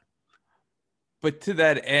like that. But to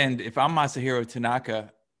that end, if I'm Masahiro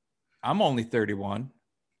Tanaka, I'm only 31.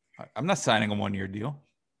 I'm not signing a 1-year deal.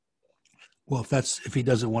 Well, if he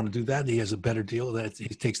doesn't want to do that, he has a better deal. That he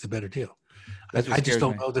takes the better deal. I just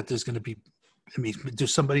don't know that there's going to be. I mean,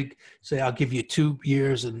 does somebody say, "I'll give you 2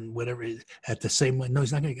 years and whatever at the same money"? No,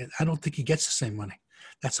 he's not going to get. I don't think he gets the same money.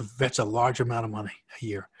 That's a large amount of money a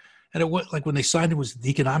year. And like when they signed it, the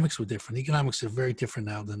economics were different. The economics are very different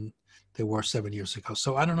now than they were 7 years ago.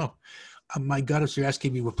 So I don't know. My God, if you're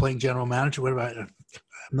asking me, we're playing general manager. What about?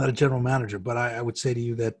 I'm not a general manager, but I would say to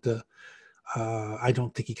you that I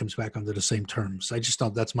don't think he comes back under the same terms. I just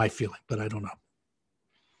don't. That's my feeling, but I don't know.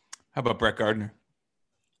 How about Brett Gardner?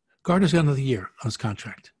 Gardner's got another year on his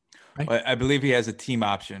contract. Right? Well, I believe he has a team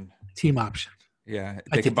option. Team option. Yeah,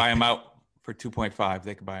 they could buy him out for 2.5.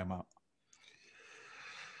 They could buy him out.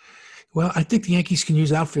 Well, I think the Yankees can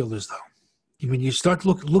use outfielders, though. When you start to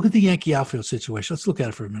look at the Yankee outfield situation, let's look at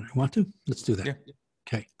it for a minute. You want to? Let's do that. Yeah.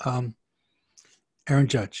 Okay. Aaron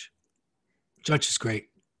Judge. Judge is great.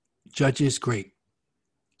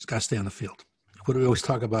 He's got to stay on the field. What do we always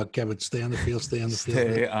talk about, Kevin? Stay on the field, stay on the field.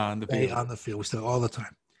 Stay on the field. Stay on the field. We say all the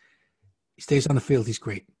time. He stays on the field. He's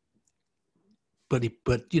great. But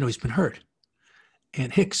he's been hurt.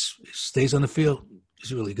 And Hicks stays on the field.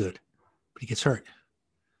 He's really good. But he gets hurt.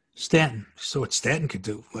 Stanton. So what Stanton could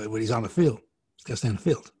do when he's on the field. He's got to stay on the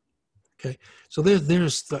field. Okay. So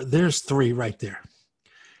there's 3 right there.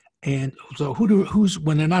 And so who's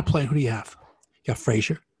when they're not playing, who do you have? You got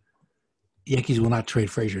Frazier. Yankees will not trade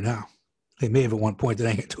Frazier now. They may have at one point. They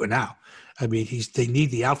ain't going to do it now. I mean, they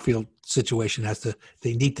need the outfield situation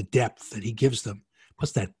they need the depth that he gives them.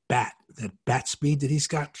 Plus that bat speed that he's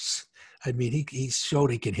got. I mean, he's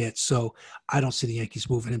showed he can hit. So I don't see the Yankees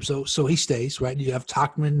moving him. So he stays, right? You have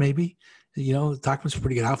Tauchman maybe. You know, Tauchman's a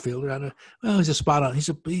pretty good outfielder. He's a spot on.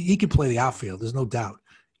 He can play the outfield. There's no doubt.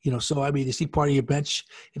 You know, so I mean, is he part of your bench?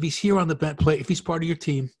 If he's here on the bench, if he's part of your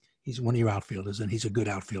team, he's one of your outfielders, and he's a good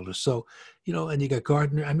outfielder. So, you know, and you got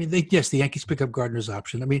Gardner. I mean, the Yankees pick up Gardner's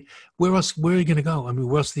option. I mean, where else? Where are you going to go? I mean,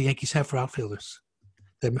 where else do the Yankees have for outfielders?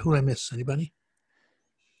 Who did I miss? Anybody?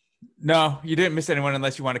 No, you didn't miss anyone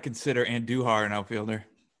unless you want to consider Andujar an outfielder.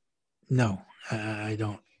 No, I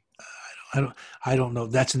don't. I don't know.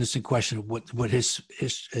 That's an interesting question of what his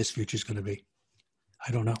future is going to be.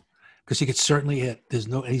 I don't know, because he could certainly hit.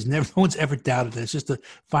 No one's ever doubted that. It's just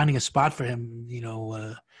finding a spot for him, you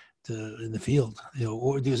know, in the field, you know,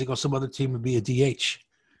 or does he go some other team and be a DH?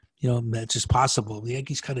 You know, that's just possible. The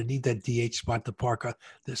Yankees kind of need that DH spot to park.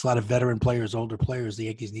 There's a lot of veteran players, older players. The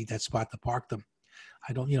Yankees need that spot to park them.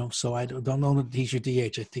 I don't know that he's your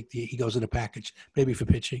DH. I think he goes in a package, maybe for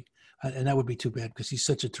pitching. And that would be too bad because he's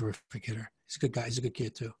such a terrific hitter. He's a good guy. He's a good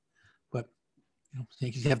kid too. But you know,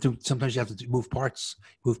 sometimes you have to move parts,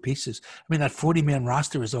 move pieces. I mean, that 40-man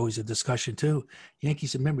roster is always a discussion too.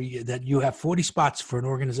 Yankees, remember that you have 40 spots for an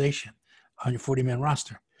organization on your 40-man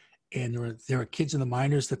roster. And there are kids in the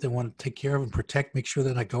minors that they want to take care of and protect, make sure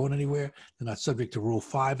they're not going anywhere. They're not subject to Rule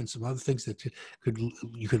 5 and some other things that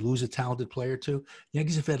you could lose a talented player to. The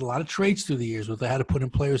Yankees have had a lot of trades through the years where they had to put in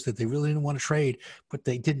players that they really didn't want to trade, but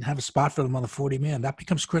they didn't have a spot for them on the 40-man. That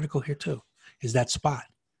becomes critical here too, is that spot.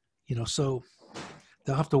 You know, so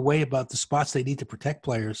they'll have to weigh about the spots they need to protect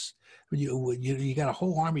players. You got a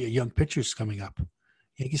whole army of young pitchers coming up.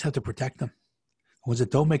 Yankees have to protect them. The ones that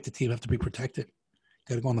don't make the team have to be protected.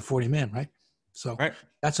 Got to go on the 40-man, right? So right.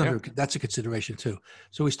 That's a consideration too.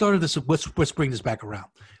 So we started this. Let's bring this back around.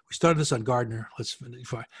 We started this on Gardner.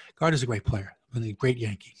 Gardner's a great player, a great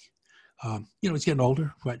Yankee. You know, he's getting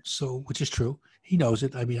older, right? So, which is true. He knows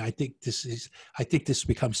it. I mean, I think this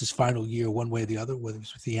becomes his final year, one way or the other, whether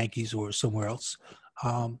it's with the Yankees or somewhere else.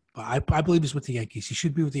 But I believe he's with the Yankees. He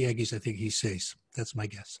should be with the Yankees. I think he stays. That's my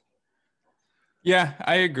guess. Yeah,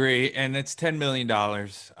 I agree. And it's $10 million.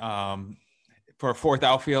 For a fourth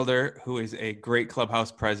outfielder who is a great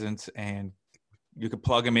clubhouse presence, and you could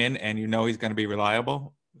plug him in and you know he's going to be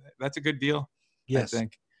reliable, that's a good deal. Yes, I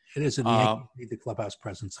think. It is. And the Yankees need the clubhouse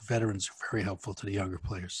presence. The veterans are very helpful to the younger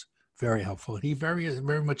players. Very helpful. And he very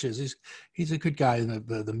much is. He's a good guy. And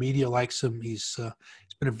the media likes him. He's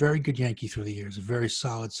been a very good Yankee through the years, a very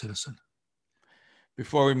solid citizen.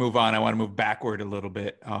 Before we move on, I want to move backward a little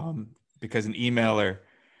bit because an emailer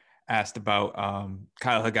asked about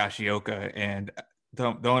Kyle Higashioka, and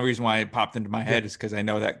the only reason why it popped into my head is because I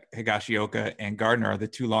know that Higashioka and Gardner are the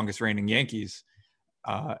two longest reigning Yankees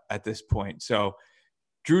at this point. So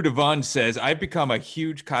Drew Devon says, I've become a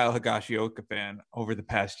huge Kyle Higashioka fan over the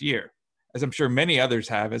past year, as I'm sure many others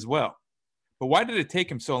have as well. But why did it take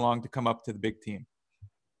him so long to come up to the big team?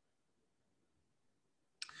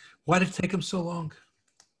 Why did it take him so long?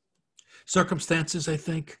 Circumstances, I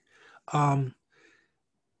think.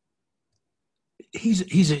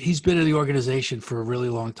 He's been in the organization for a really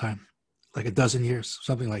long time, like a dozen years,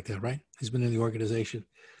 something like that, right? He's been in the organization.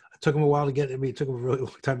 It took him a while to get. I mean, it took him a really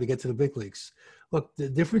long time to get to the big leagues. Look, the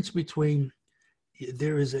difference between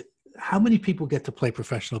how many people get to play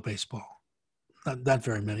professional baseball? Not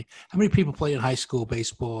very many. How many people play in high school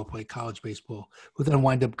baseball, play college baseball, who then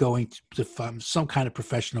wind up going to some kind of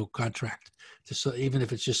professional contract, even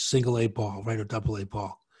if it's just single A ball, right, or double A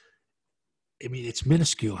ball? I mean, it's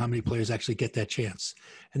minuscule how many players actually get that chance.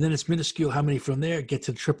 And then it's minuscule how many from there get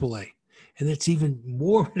to AAA. And it's even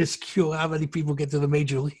more minuscule how many people get to the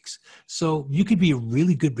major leagues. So you could be a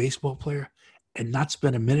really good baseball player and not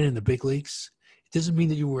spend a minute in the big leagues. It doesn't mean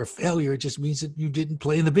that you were a failure. It just means that you didn't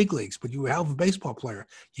play in the big leagues, but you were a hell of a baseball player.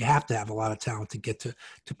 You have to have a lot of talent to get to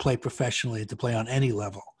play professionally and to play on any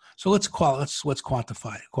level. So let's qualify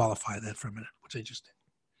that for a minute, which I just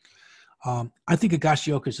did. I think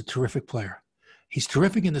Higashioka is a terrific player. He's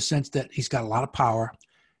terrific in the sense that he's got a lot of power.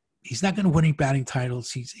 He's not going to win any batting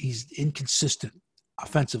titles. He's inconsistent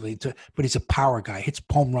offensively, but he's a power guy. Hits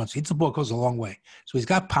home runs. Hits the ball, goes a long way. So he's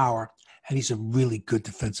got power, and he's a really good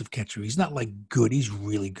defensive catcher. He's not like good. He's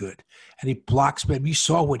really good. And he blocks. You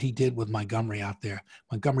saw what he did with Montgomery out there.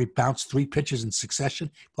 Montgomery bounced 3 pitches in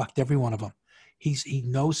succession, blocked every one of them. He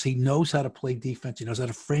knows how to play defense. He knows how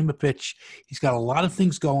to frame a pitch. He's got a lot of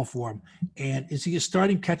things going for him. And is he a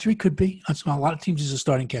starting catcher? He could be. On a lot of teams, he's a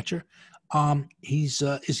starting catcher.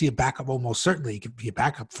 Is he a backup? Almost certainly, he could be a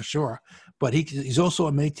backup for sure. but he's also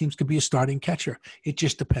on many teams could be a starting catcher. It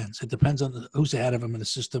just depends. It depends on who's ahead of him in the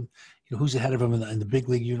system, who's ahead of him in the big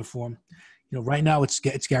league uniform. Right now it's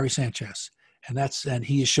Gary Sanchez, and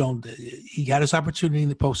he has shown he got his opportunity in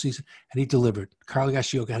the postseason and he delivered. Carlos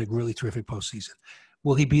Gashioka had a really terrific postseason.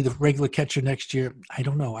 Will he be the regular catcher next year? I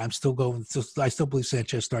don't know. I still believe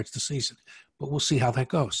Sanchez starts the season, but we'll see how that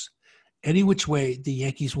goes. Any which way, the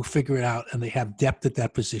Yankees will figure it out, and they have depth at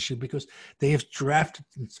that position because they have drafted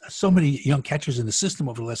so many young catchers in the system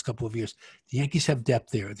over the last couple of years. The Yankees have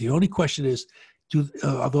depth there. The only question is,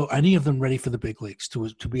 are any of them ready for the big leagues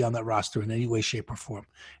to be on that roster in any way, shape, or form?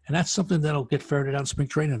 And that's something that'll get ferreted out in spring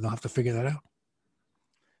training, and they'll have to figure that out.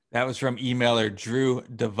 That was from emailer Drew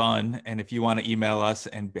Devon. And if you want to email us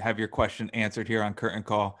and have your question answered here on Curtain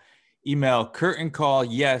Call, email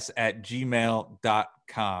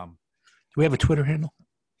curtaincallyes@gmail.com. Do we have a Twitter handle?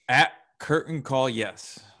 At Curtain Call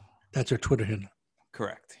Yes. That's our Twitter handle.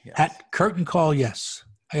 Correct. Yes. At Curtain Call Yes.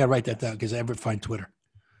 I got to write that down because I never find Twitter.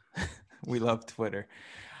 We love Twitter.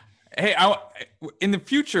 Hey, in the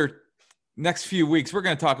future, next few weeks, we're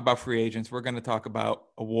going to talk about free agents. We're going to talk about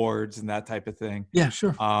awards and that type of thing. Yeah,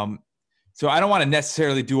 sure. So I don't want to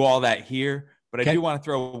necessarily do all that here, but I do want to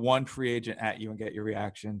throw one free agent at you and get your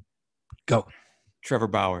reaction. Go. Trevor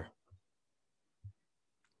Bauer.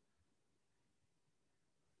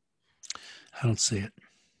 I don't see it.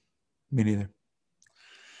 Me neither.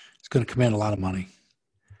 It's going to command a lot of money.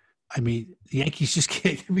 I mean, the Yankees just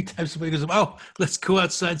can't. Every time somebody goes, let's go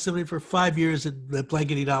outside somebody for 5 years at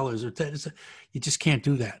blankety dollars or 10. You just can't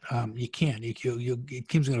do that. You can't. Your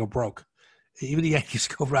team's going to go broke. Even the Yankees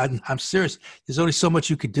go riding. I'm serious. There's only so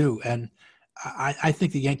much you could do. And I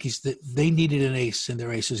think the Yankees, they needed an ace, and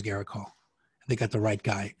their ace is Gerrit Cole. And they got the right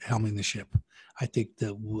guy helming the ship. I think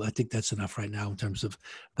that's enough right now in terms of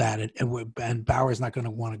that. And Bauer's not going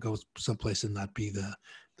to want to go someplace and not be the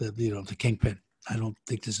kingpin. I don't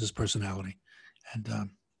think this is his personality. And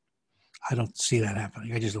I don't see that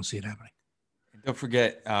happening. I just don't see it happening. Don't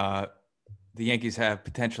forget, the Yankees have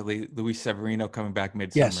potentially Luis Severino coming back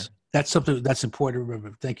midsummer. Yes, that's something that's important to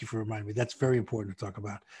remember. Thank you for reminding me. That's very important to talk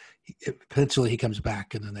about. Potentially he comes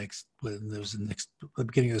back in the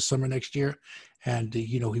beginning of the summer next year. And,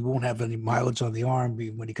 he won't have any mileage on the arm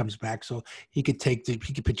when he comes back. So he could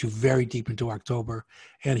put you very deep into October.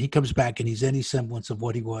 And he comes back and he's any semblance of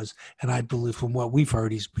what he was. And I believe from what we've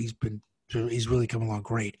heard, he's really come along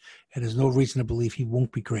great. And there's no reason to believe he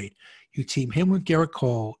won't be great. You team him with Gerrit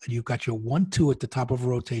Cole, and you've got your 1-2 at the top of a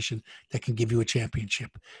rotation that can give you a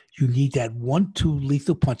championship. You need that 1-2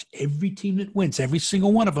 lethal punch. Every team that wins, every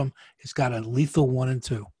single one of them, has got a lethal 1 and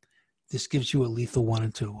 2. This gives you a lethal 1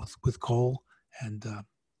 and 2 with Cole and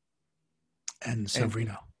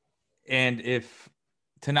Severino. And if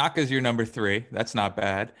Tanaka's your number 3, that's not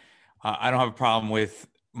bad. I don't have a problem with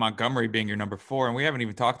Montgomery being your number 4, and we haven't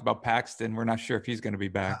even talked about Paxton. We're not sure if he's going to be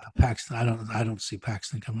back. Paxton, I don't see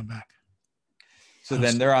Paxton coming back. So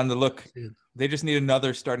then they're on the look. They just need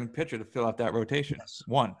another starting pitcher to fill out that rotation. Yes.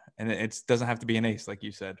 One, and it doesn't have to be an ace, like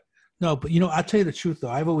you said. No, but I'll tell you the truth though.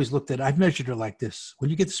 I've measured it like this. When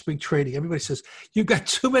you get to spring training, everybody says you've got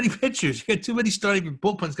too many pitchers, you got too many starting. Your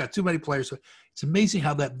bullpen's got too many players. So it's amazing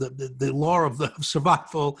how that the law of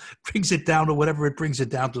survival brings it down to whatever it brings it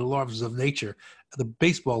down to, the laws of nature, the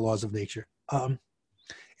baseball laws of nature.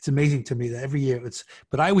 It's amazing to me that every year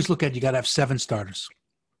but I always look at you got to have 7 starters.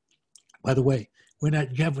 By the way, when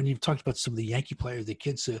you've talked about some of the Yankee players, the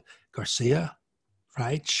kids, Garcia,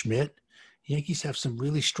 right, Schmidt. Yankees have some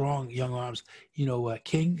really strong young arms.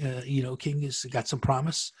 King. King has got some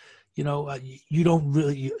promise. You don't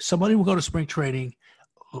really. Somebody will go to spring training,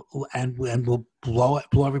 and will blow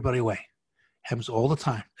everybody away. Happens all the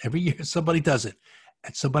time. Every year somebody does it,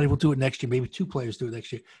 and somebody will do it next year. Maybe 2 players do it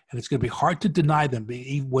next year, and it's going to be hard to deny them,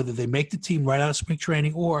 whether they make the team right out of spring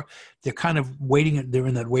training or they're kind of waiting. They're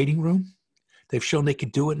in that waiting room. They've shown they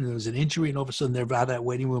could do it, and there was an injury, and all of a sudden they're out of that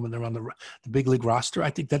waiting room and they're on the big league roster. I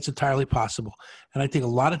think that's entirely possible, and I think a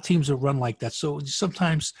lot of teams are run like that. So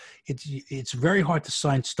sometimes it's very hard to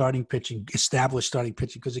sign established starting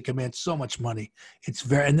pitching, because it commands so much money.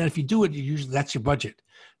 And then if you do it, usually that's your budget.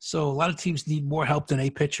 So a lot of teams need more help than a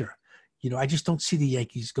pitcher. I just don't see the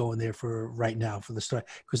Yankees going there for right now for the start,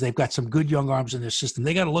 because they've got some good young arms in their system.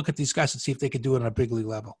 They got to look at these guys and see if they can do it on a big league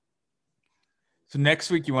level. So next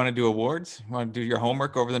week, you want to do awards? You want to do your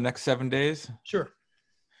homework over the next 7 days? Sure.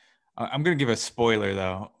 I'm going to give a spoiler,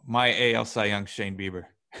 though. My AL Cy Young, Shane Bieber.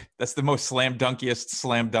 That's the most slam dunk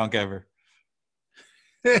ever.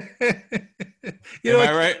 Am I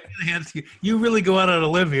right? You really go out on a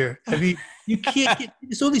limb here. I mean, you can't get –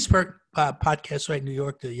 there's all these podcasts right in New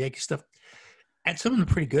York, the Yankee stuff. And some of them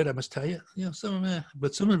are pretty good, I must tell you. Some of them,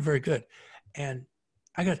 but some of them are very good. And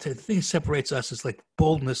I got to tell you, the thing that separates us is like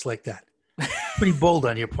boldness like that. Pretty bold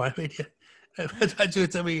on your part. I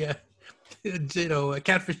mean,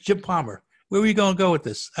 Catfish Jim Palmer. Where were you going to go with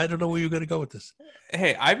this? I don't know where you're going to go with this.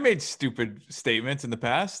 Hey, I've made stupid statements in the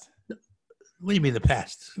past. What do you mean the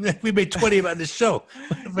past? We made 20 about this show.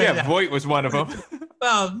 Yeah, Voit was one of them.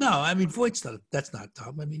 Well, no, I mean, Voigt's that's not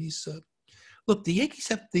dumb. I mean, he's look, the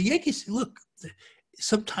Yankees look,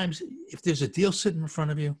 sometimes if there's a deal sitting in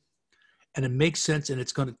front of you and it makes sense and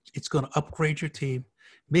it's going to upgrade your team,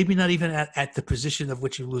 maybe not even at the position of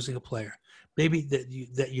which you're losing a player. Maybe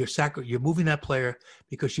you're moving that player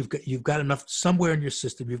because you've got enough somewhere in your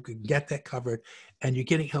system, you can get that covered, and you're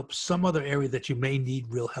getting help some other area that you may need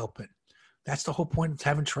real help in. That's the whole point of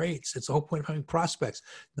having trades. It's the whole point of having prospects.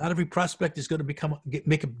 Not every prospect is going to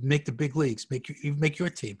make the big leagues, make your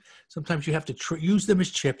team. Sometimes you have to use them as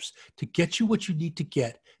chips to get you what you need to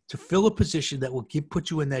get to fill a position that will put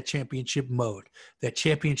you in that championship mode, that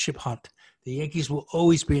championship hunt. The Yankees will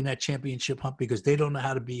always be in that championship hunt because they don't know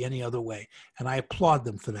how to be any other way, and I applaud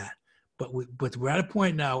them for that. But we're at a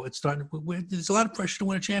point now. It's starting. There's a lot of pressure to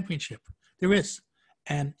win a championship. There is.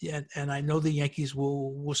 And I know the Yankees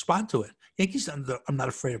will respond to it. Yankees, I'm not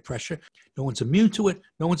afraid of pressure. No one's immune to it.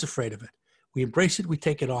 No one's afraid of it. We embrace it. We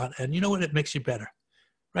take it on. And you know what? It makes you better,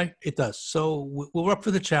 right? It does. So we're up for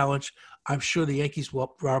the challenge. I'm sure the Yankees are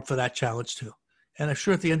up for that challenge too. And I'm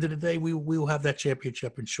sure at the end of the day, we will have that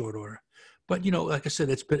championship in short order. But, like I said,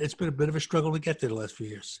 it's been a bit of a struggle to get there the last few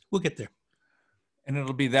years. We'll get there. And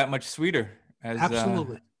it'll be that much sweeter.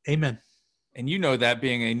 Absolutely. Amen. And you know that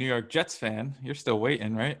being a New York Jets fan, you're still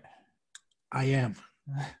waiting, right? I am.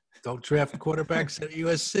 Don't draft quarterbacks at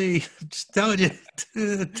USC. I'm just telling you.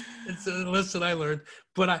 It's a lesson I learned.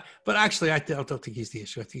 But actually, I don't think he's the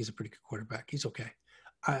issue. I think he's a pretty good quarterback. He's okay.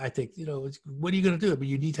 I think, what are you going to do? I mean,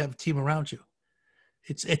 you need to have a team around you.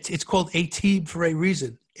 It's called a team for a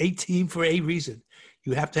reason. A team for a reason.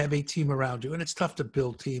 You have to have a team around you. And it's tough to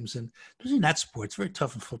build teams. And especially in that sport, it's very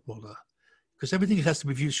tough in football because everything has to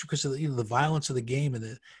be viewed because of the violence of the game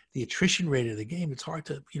and the attrition rate of the game. It's hard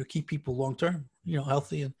to keep people long term,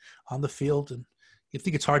 healthy and on the field. And you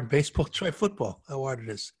think it's hard in baseball? Try football. How hard it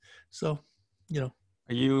is. So,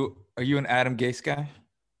 Are you an Adam Gase guy?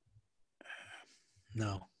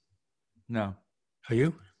 No. Are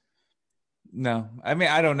you? No. I mean,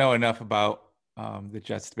 I don't know enough about the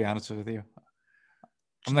Jets to be honest with you.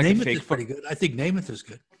 I'm like Namath is pretty good. I think Namath is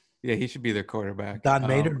good. Yeah, he should be their quarterback. Don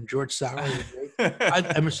Mader and George Sauer.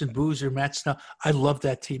 Emerson Boozer, Matt Snell. I love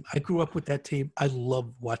that team. I grew up with that team. I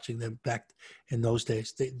love watching them back in those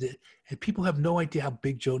days. And people have no idea how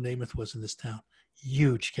big Joe Namath was in this town.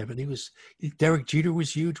 Huge, Kevin. Derek Jeter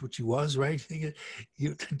was huge, which he was, right?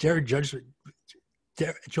 Derek Judge,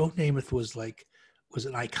 Joe Namath was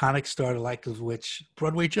an iconic star, like of which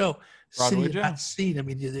Broadway Joe. Not seen. I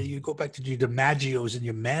mean, you go back to your DiMaggios and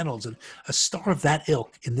your Manals, and a star of that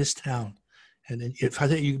ilk in this town. And then if I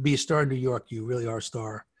think you can be a star in New York, you really are a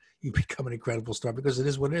star. You become an incredible star because it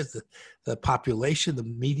is what it is. The population, the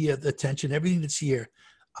media, the attention, everything that's here,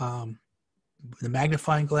 the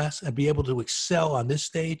magnifying glass, and be able to excel on this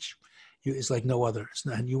stage is like no other.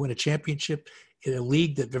 And you win a championship in a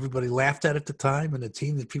league that everybody laughed at the time and a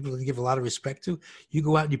team that people didn't give a lot of respect to. You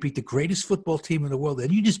go out and you beat the greatest football team in the world,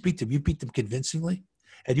 and you just beat them. You beat them convincingly.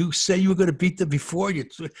 And you say you were going to beat them before. You're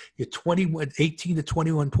 18 to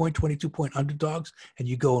 21 point, 22 point underdogs, and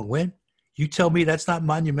you go and win. You tell me that's not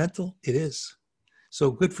monumental? It is. So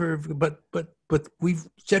good but we've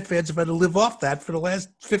Jet fans have had to live off that for the last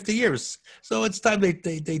 50 years. So it's time they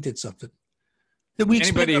did something. We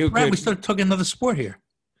started talking another sport here.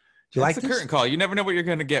 That's the curtain call. You never know what you're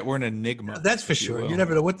going to get. We're an enigma. That's for sure. You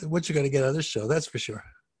never know what you're going to get on this show. That's for sure.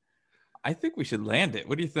 I think we should land it.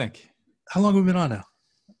 What do you think? How long have we been on now?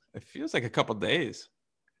 It feels like a couple of days.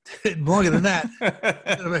 Longer than that.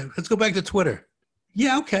 Let's go back to Twitter.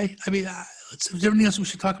 Yeah, okay. I mean, is there anything else we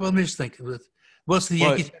should talk about? Let me just think. What else do the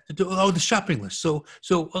Yankees have to do? Oh, the shopping list. So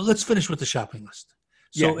let's finish with the shopping list.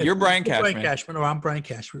 So you're Brian Cashman. Brian Cashman, or I'm Brian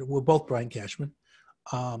Cashman. We're both Brian Cashman.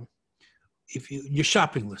 If your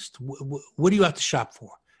shopping list, what do you have to shop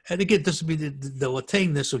for? And again, it doesn't mean that they'll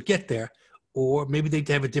attain this or get there, or maybe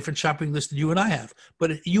they have a different shopping list than you and I have.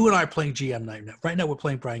 But you and I are playing GM night now. Right now, we're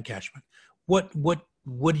playing Brian Cashman. What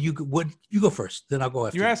do you go first? Then I'll go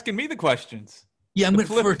after. You're asking me the questions. Yeah,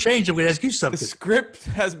 for a change, I'm going to ask you something. The script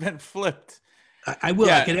has been flipped. I will.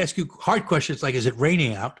 Yeah. I can ask you hard questions like, is it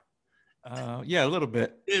raining out? Yeah, a little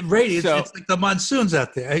bit. It's like the monsoons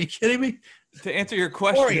out there. Are you kidding me? To answer your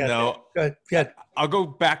question, though, I'll go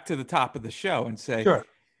back to the top of the show and say, sure.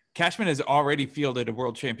 Cashman has already fielded a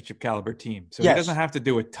world championship caliber team, so he doesn't have to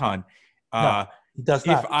do a ton. No. He does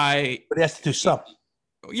not. But he has to do something.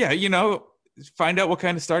 Yeah, find out what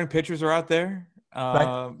kind of starting pitchers are out there.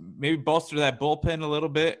 Right. Maybe bolster that bullpen a little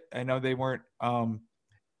bit. I know they weren't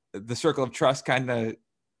the circle of trust kind of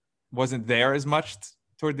wasn't there as much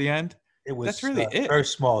toward the end. It was that's really it. Very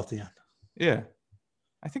small at the end. Yeah,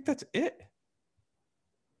 I think that's it.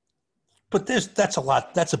 But that's a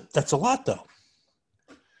lot. That's a lot, though.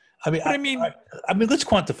 I mean, let's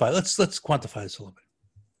quantify. Let's quantify this a little bit.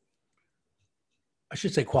 I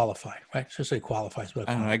should say qualify, right? I should say qualify. I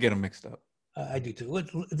don't know. I get them mixed up. I do too.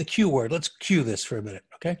 The Q word. Let's cue this for a minute,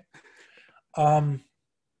 okay?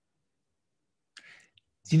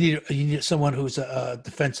 You need someone who's a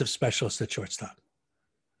defensive specialist at shortstop.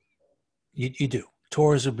 You do.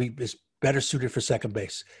 Torres is better suited for second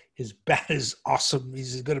base. His bat is awesome.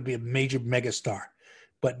 He's going to be a major mega star.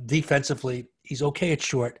 But defensively, he's okay at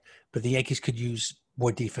short, but the Yankees could use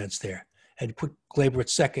more defense there. And put Gleyber at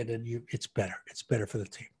second, and it's better. It's better for the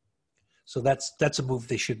team. So that's a move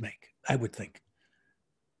they should make, I would think.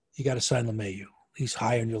 You got to sign LeMahieu. He's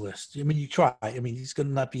high on your list. I mean, you try. I mean, he's going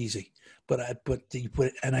to not be easy. But you put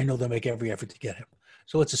it, and I know they'll make every effort to get him.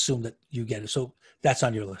 So let's assume that you get it. So that's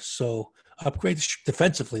on your list. So upgrade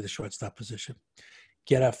defensively the shortstop position.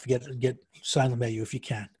 Sign LeMahieu if you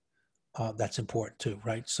can. That's important too,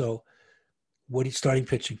 right? So what he's starting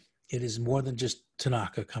pitching. It is more than just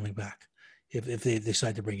Tanaka coming back. If they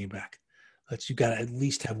decide to bring him back, you got to at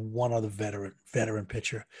least have one other veteran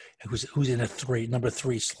pitcher who's in number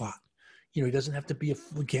three slot. He doesn't have to be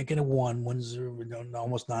we can't get a one. One's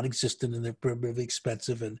almost non-existent and they're really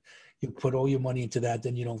expensive. And you put all your money into that,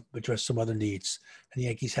 then you don't address some other needs. And the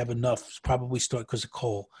Yankees have enough. Probably start because of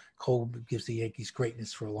Cole. Cole gives the Yankees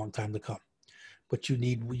greatness for a long time to come. But you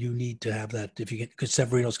need to have that if you get because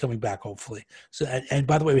Severino's coming back hopefully. So and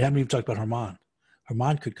by the way, we haven't even talked about Herman.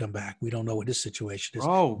 Herman could come back. We don't know what his situation is.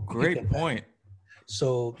 Oh, great point.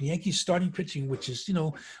 So the Yankees starting pitching, which is,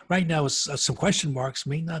 right now is some question marks,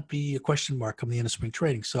 may not be a question mark come the end of spring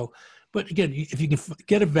trading. So, but again, if you can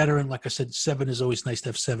get a veteran, like I said, 7 is always nice to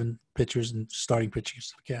have 7 pitchers and starting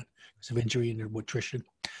pitchers if you can because of injury and attrition.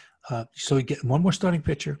 So you get one more starting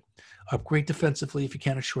pitcher, upgrade defensively if you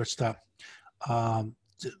can at shortstop.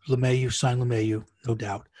 LeMahieu, sign LeMahieu, no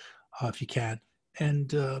doubt, if you can.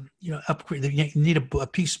 And, upgrade. You need a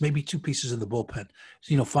piece, maybe 2 pieces in the bullpen.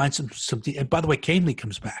 So, find some. And by the way, Canely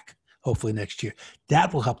comes back hopefully next year.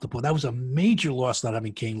 That will help the bullpen. That was a major loss not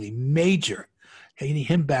having Canely. Major. Getting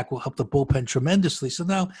him back will help the bullpen tremendously. So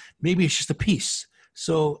now maybe it's just a piece.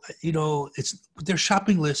 So, it's their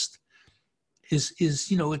shopping list is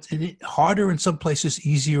it's harder in some places,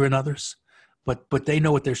 easier in others. But they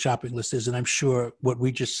know what their shopping list is, and I'm sure what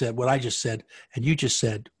I just said, and you just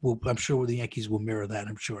said, I'm sure the Yankees will mirror that.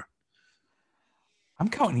 I'm sure. I'm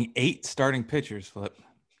counting 8 starting pitchers, Flip,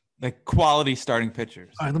 like quality starting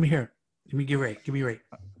pitchers. All right, let me hear it. Give me your rate.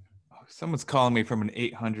 Someone's calling me from an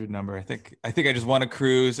 800 number. I think I just won a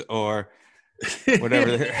cruise or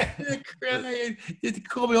whatever. You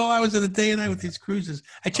call me all hours of the day and night with these cruises.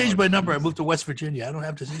 I changed my number. I moved to West Virginia. I don't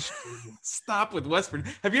have this issue anymore. Stop with West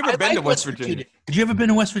Virginia. Have you ever been to West Virginia? Have you ever been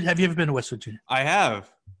to West Virginia? Have you ever been to West Virginia? I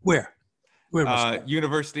have. Where?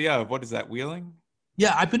 University of, what is that, Wheeling?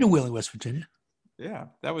 Yeah, I've been to Wheeling, West Virginia. Yeah,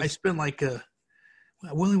 that was. I spent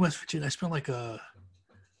Wheeling, West Virginia. I spent a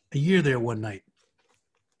year there one night.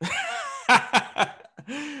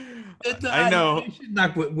 I know. I should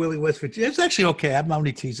knock Willie West Virginia. It's actually okay. I'm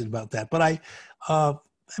only teasing about that, but there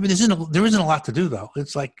isn't a lot to do though.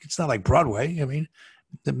 It's not like Broadway. I mean,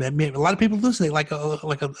 a lot of people listen. They like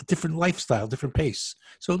a different lifestyle, different pace.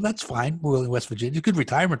 So that's fine. Willie West Virginia, a good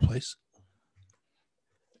retirement place.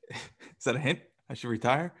 Is that a hint? I should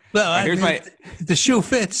retire. Well, the shoe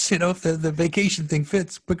fits. If the vacation thing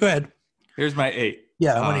fits. But go ahead. Here's my 8.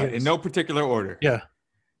 Yeah, I want to hear in no particular order. Yeah.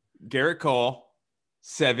 Garrett Cole,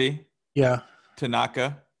 Sevy. Yeah.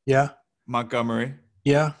 Tanaka. Yeah. Montgomery.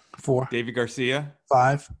 Yeah. 4. Davy Garcia.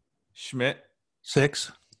 5. Schmidt.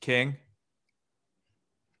 6. King.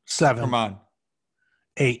 7. Herman.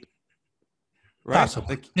 8. Right?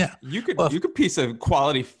 Possibly. Yeah. You could piece a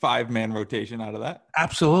quality 5-man rotation out of that.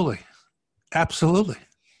 Absolutely. Yeah.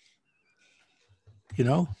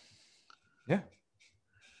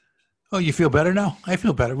 Oh, you feel better now? I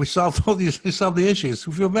feel better. We solved the issues.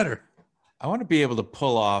 We feel better. I want to be able to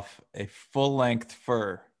pull off a full-length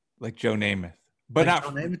fur like Joe Namath, but like Joe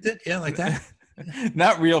Namath did? Yeah, like that.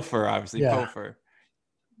 Not real fur, obviously. Yeah. Faux fur.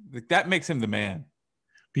 That makes him the man.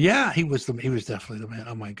 Yeah, he was definitely the man.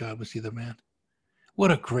 Oh my God, was he the man?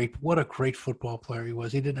 What a great football player he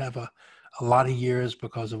was. He didn't have a lot of years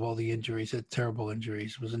because of all the injuries, had terrible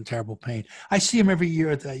injuries, was in terrible pain. I see him every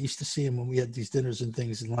year. I used to see him when we had these dinners and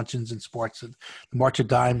things and luncheons and sports. And the March of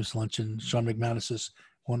Dimes luncheon, Sean McManus's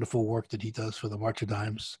wonderful work that he does for the March of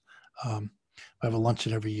Dimes. I have a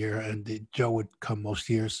luncheon every year, and Joe would come most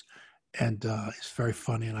years. And it's very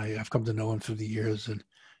funny, and I've come to know him through the years. And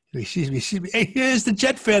he sees me. Hey, here's the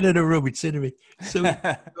Jet fan in the room. He'd say to me, so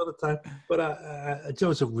all the time. But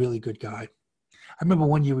Joe's a really good guy. I remember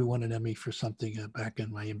one year we won an Emmy for something back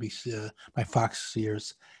in my NBC, my Fox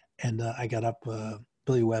years, and I got up.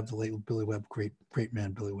 Billy Webb, the late Billy Webb, great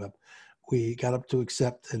man, Billy Webb. We got up to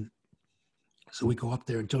accept, and so we go up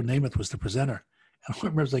there, and Joe Namath was the presenter. And I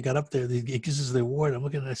remember as I got up there, he gives us the award. I'm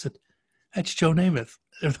looking at it, I said, "That's Joe Namath."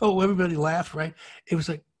 And everybody laughed, right? It was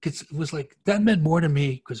like that meant more to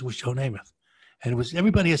me because it was Joe Namath, and it was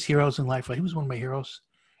everybody has heroes in life. Right? He was one of my heroes,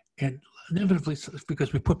 and inevitably,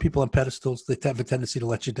 because we put people on pedestals, they have a tendency to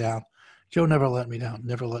let you down. Joe never let me down.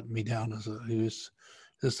 Never let me down. He was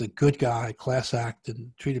just a good guy, class act,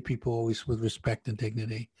 and treated people always with respect and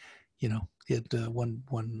dignity. You know, he had one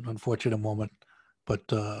unfortunate moment, but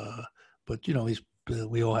you know,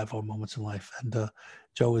 we all have our moments in life, and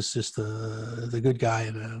Joe was just the good guy,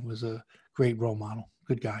 and was a great role model.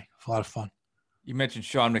 Good guy, a lot of fun. You mentioned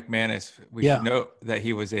Sean McManus. We should note that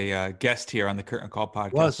he was a guest here on the Curtain Call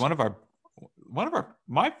podcast.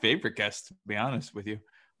 My favorite guests, to be honest with you.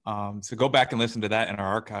 So go back and listen to that in our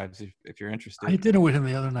archives if you're interested. I had dinner with him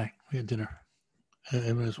the other night. We had dinner.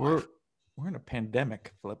 Him and his wife. We're in a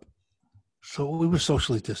pandemic, Flip. So we were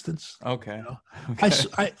socially distanced. Okay. You know?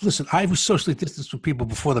 Okay. Listen, I was socially distanced from people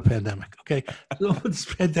before the pandemic. Okay. So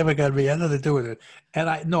this pandemic on me, I had nothing to do with it. And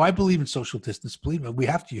I believe in social distance. Believe me,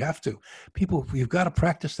 you have to. People, you've got to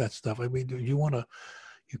practice that stuff. I mean, you want to,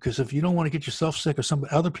 because if you don't want to get yourself sick or some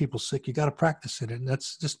other people sick, you got to practice it. And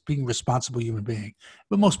that's just being a responsible human being.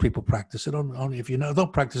 But most people practice it. Only if you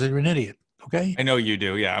don't practice it, you're an idiot. Okay. I know you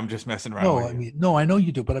do. Yeah. I'm just messing around. No, I know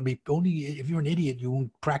you do. But I mean, only if you're an idiot, you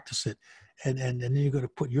won't practice it. And then you're going to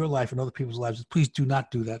put your life in other people's lives. Please do not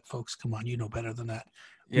do that, folks. Come on, you know better than that.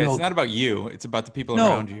 Yeah, it's not about you. It's about the people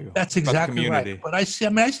around you. That's exactly right. But I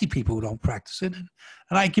see people who don't practice it, and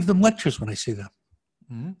I give them lectures when I see them.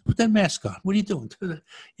 Mm-hmm. Put that mask on. What are you doing?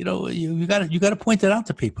 You know, you got to point that out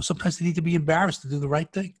to people. Sometimes they need to be embarrassed to do the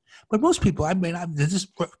right thing. But most people,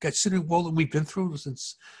 considering all that we've been through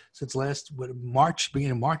since last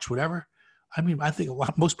beginning of March, whatever. I mean, I think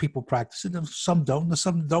most people practice it, and some don't, and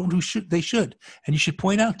some don't. They should, and you should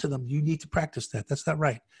point out to them, you need to practice that. That's not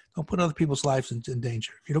right. Don't put other people's lives in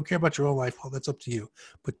danger. If you don't care about your own life, well, that's up to you.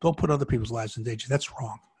 But don't put other people's lives in danger. That's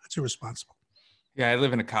wrong. That's irresponsible. Yeah, I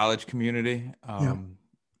live in a college community,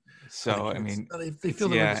 so I mean, they feel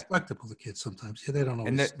they're respectable. The kids sometimes, they don't know,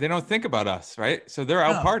 and they don't think about us, right? So they're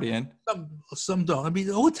out partying. Some don't. I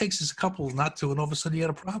mean, all it takes is a couple not to, and all of a sudden you got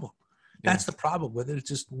a problem. That's the problem with it. It's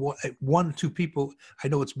just one or two people. I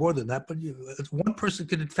know it's more than that, but one person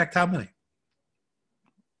can infect how many?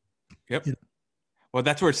 Yep. Well,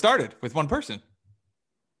 that's where it started, with one person.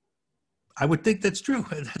 I would think that's true.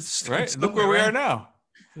 Right. Look where we are now.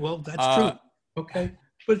 Well, that's true. Okay.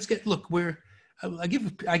 But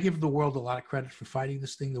I give the world a lot of credit for fighting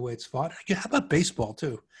this thing the way it's fought. How about baseball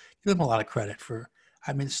too? Give them a lot of credit for.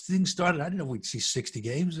 I mean, this thing started. I didn't know we'd see 60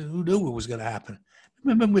 games. Who knew what was going to happen?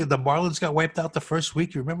 Remember the Marlins got wiped out the first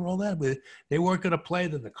week? You remember all that? They weren't going to play.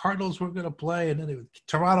 Then the Cardinals weren't going to play. And then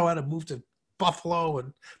Toronto had to move to Buffalo.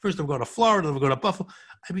 And first they were going to Florida. Then they were going to Buffalo.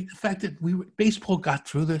 I mean, the fact that baseball got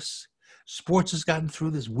through this. Sports has gotten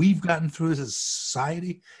through this. We've gotten through this as a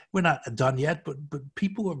society. We're not done yet, but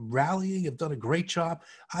people are rallying, have done a great job.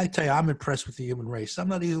 I tell you, I'm impressed with the human race. I'm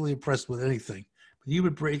not easily impressed with anything.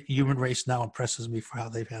 But the human race now impresses me for how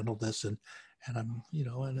they've handled this. And I'm,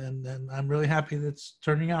 and I'm really happy that it's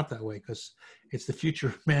turning out that way because it's the future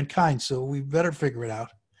of mankind. So we better figure it out.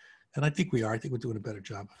 And I think we are. I think we're doing a better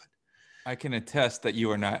job of it. I can attest that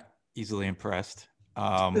you are not easily impressed.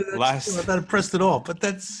 I'm not impressed at all, but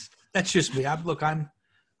that's just me. I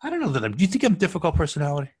don't know that do you think I'm difficult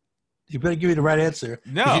personality? You better give me the right answer.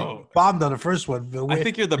 No. You bombed on the first one. I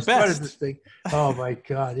think you're the best. This thing. Oh my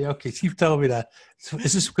God. Yeah, okay. Keep telling me that. So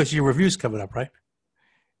is this because your review's coming up, right?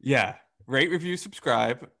 Yeah. Rate, review,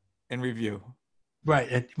 subscribe, and review. Right.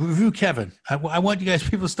 And review Kevin. I want you guys,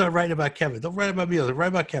 people to start writing about Kevin. Don't write about me. Write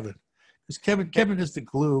about Kevin. Because Kevin is the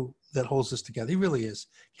glue that holds us together. He really is.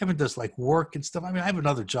 Kevin does like work and stuff. I mean, I have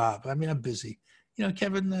another job. I mean, I'm busy.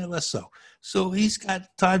 Kevin, less so. So he's got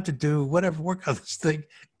time to do whatever, work on this thing.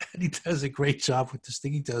 And he does a great job with this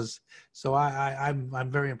thing he does. So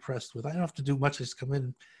I'm very impressed with. I don't have to do much. I just come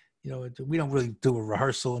in, We don't really do a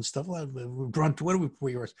rehearsal and stuff. We run to, what do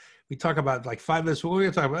we rehearse? We talk about like 5 minutes. What are we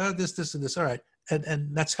going to talk about? This, and this. All right.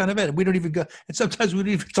 And that's kind of it. We don't even go. And sometimes we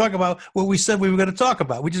don't even talk about what we said we were going to talk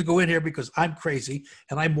about. We just go in here because I'm crazy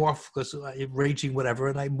and I morph because I'm raging, whatever.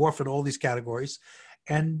 And I morph in all these categories.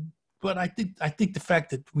 But I think the fact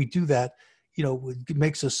that we do that, it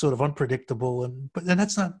makes us sort of unpredictable. But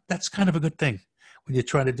that's kind of a good thing when you're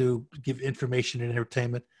trying to give information and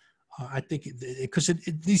entertainment. I think because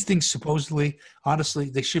these things supposedly, honestly,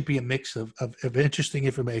 they should be a mix of interesting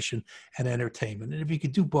information and entertainment. And if you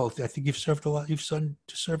could do both, I think you've served a lot. You've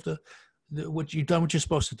served what you've done, what you're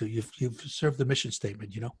supposed to do. You've served the mission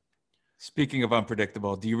statement. Speaking of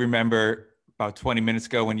unpredictable, do you remember about 20 minutes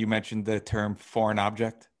ago when you mentioned the term foreign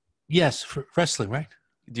object? Yes, for wrestling, right?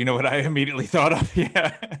 Do you know what I immediately thought of?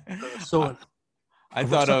 Yeah. I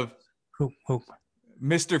thought of who?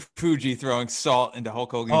 Mr. Fuji throwing salt into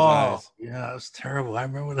Hulk Hogan's eyes. Yeah, it was terrible. I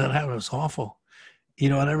remember that happened. It was awful.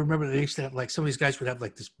 And I remember they used to have, like, some of these guys would have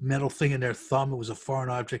like this metal thing in their thumb. It was a foreign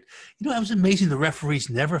object. That was amazing. The referees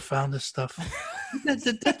never found this stuff.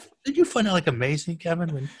 Did you find it like amazing, Kevin?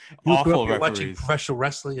 When you grew up watching professional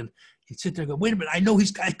wrestling and you'd sit there and go, wait a minute, I know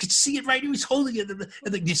I could see it right. He was holding it. And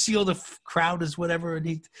then you see all the crowd is whatever.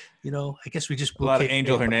 And I guess we just a lot of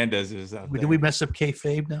Angel Hernandez is out there. Did we mess up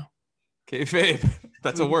kayfabe now? Kayfabe.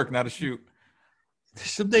 That's a work, not a shoot.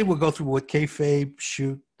 Someday we'll go through what kayfabe,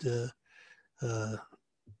 shoot, what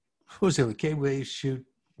was it? Kayfabe, shoot,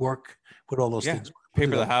 work, what all those things.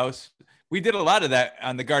 Paper the House. We did a lot of that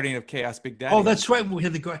on the Guardian of Chaos Big Daddy. Oh, that's right. We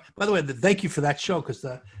had by the way, thank you for that show because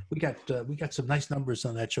we got some nice numbers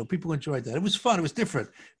on that show. People enjoyed that. It was fun. It was different.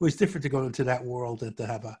 It was different to go into that world and to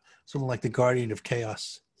have something like the Guardian of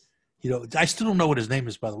Chaos. I still don't know what his name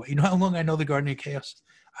is, by the way. You know how long I know the Guardian of Chaos?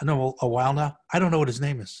 I know a while now. I don't know what his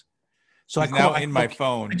name is. So He's my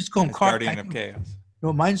phone. I just call him Guardian of Chaos.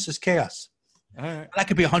 No, mine says Chaos. All right. That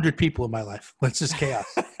could be 100 people in my life. It's just chaos.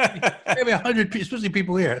 Maybe 100 people, especially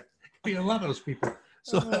people here. It could be a lot of those people.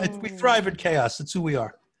 So we thrive in chaos. That's who we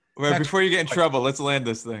are. Well, before you get in trouble, let's land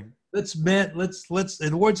this thing. Let's in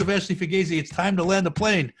the words of Ashley Fugazi, it's time to land the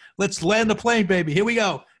plane. Let's land the plane, baby. Here we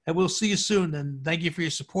go. And we'll see you soon. And thank you for your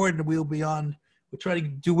support. And we'll be on. We'll try to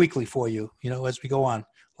do weekly for you, as we go on.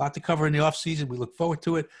 A lot to cover in the off season. We look forward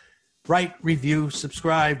to it. Write, review,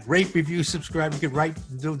 subscribe. Rate, review, subscribe. You can write,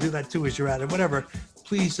 do that too as you're at it. Whatever.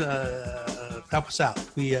 Please help us out.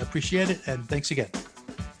 We appreciate it. And thanks again.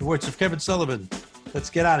 The words of Kevin Sullivan. Let's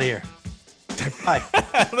get out of here. Bye.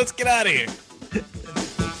 Let's get out of here.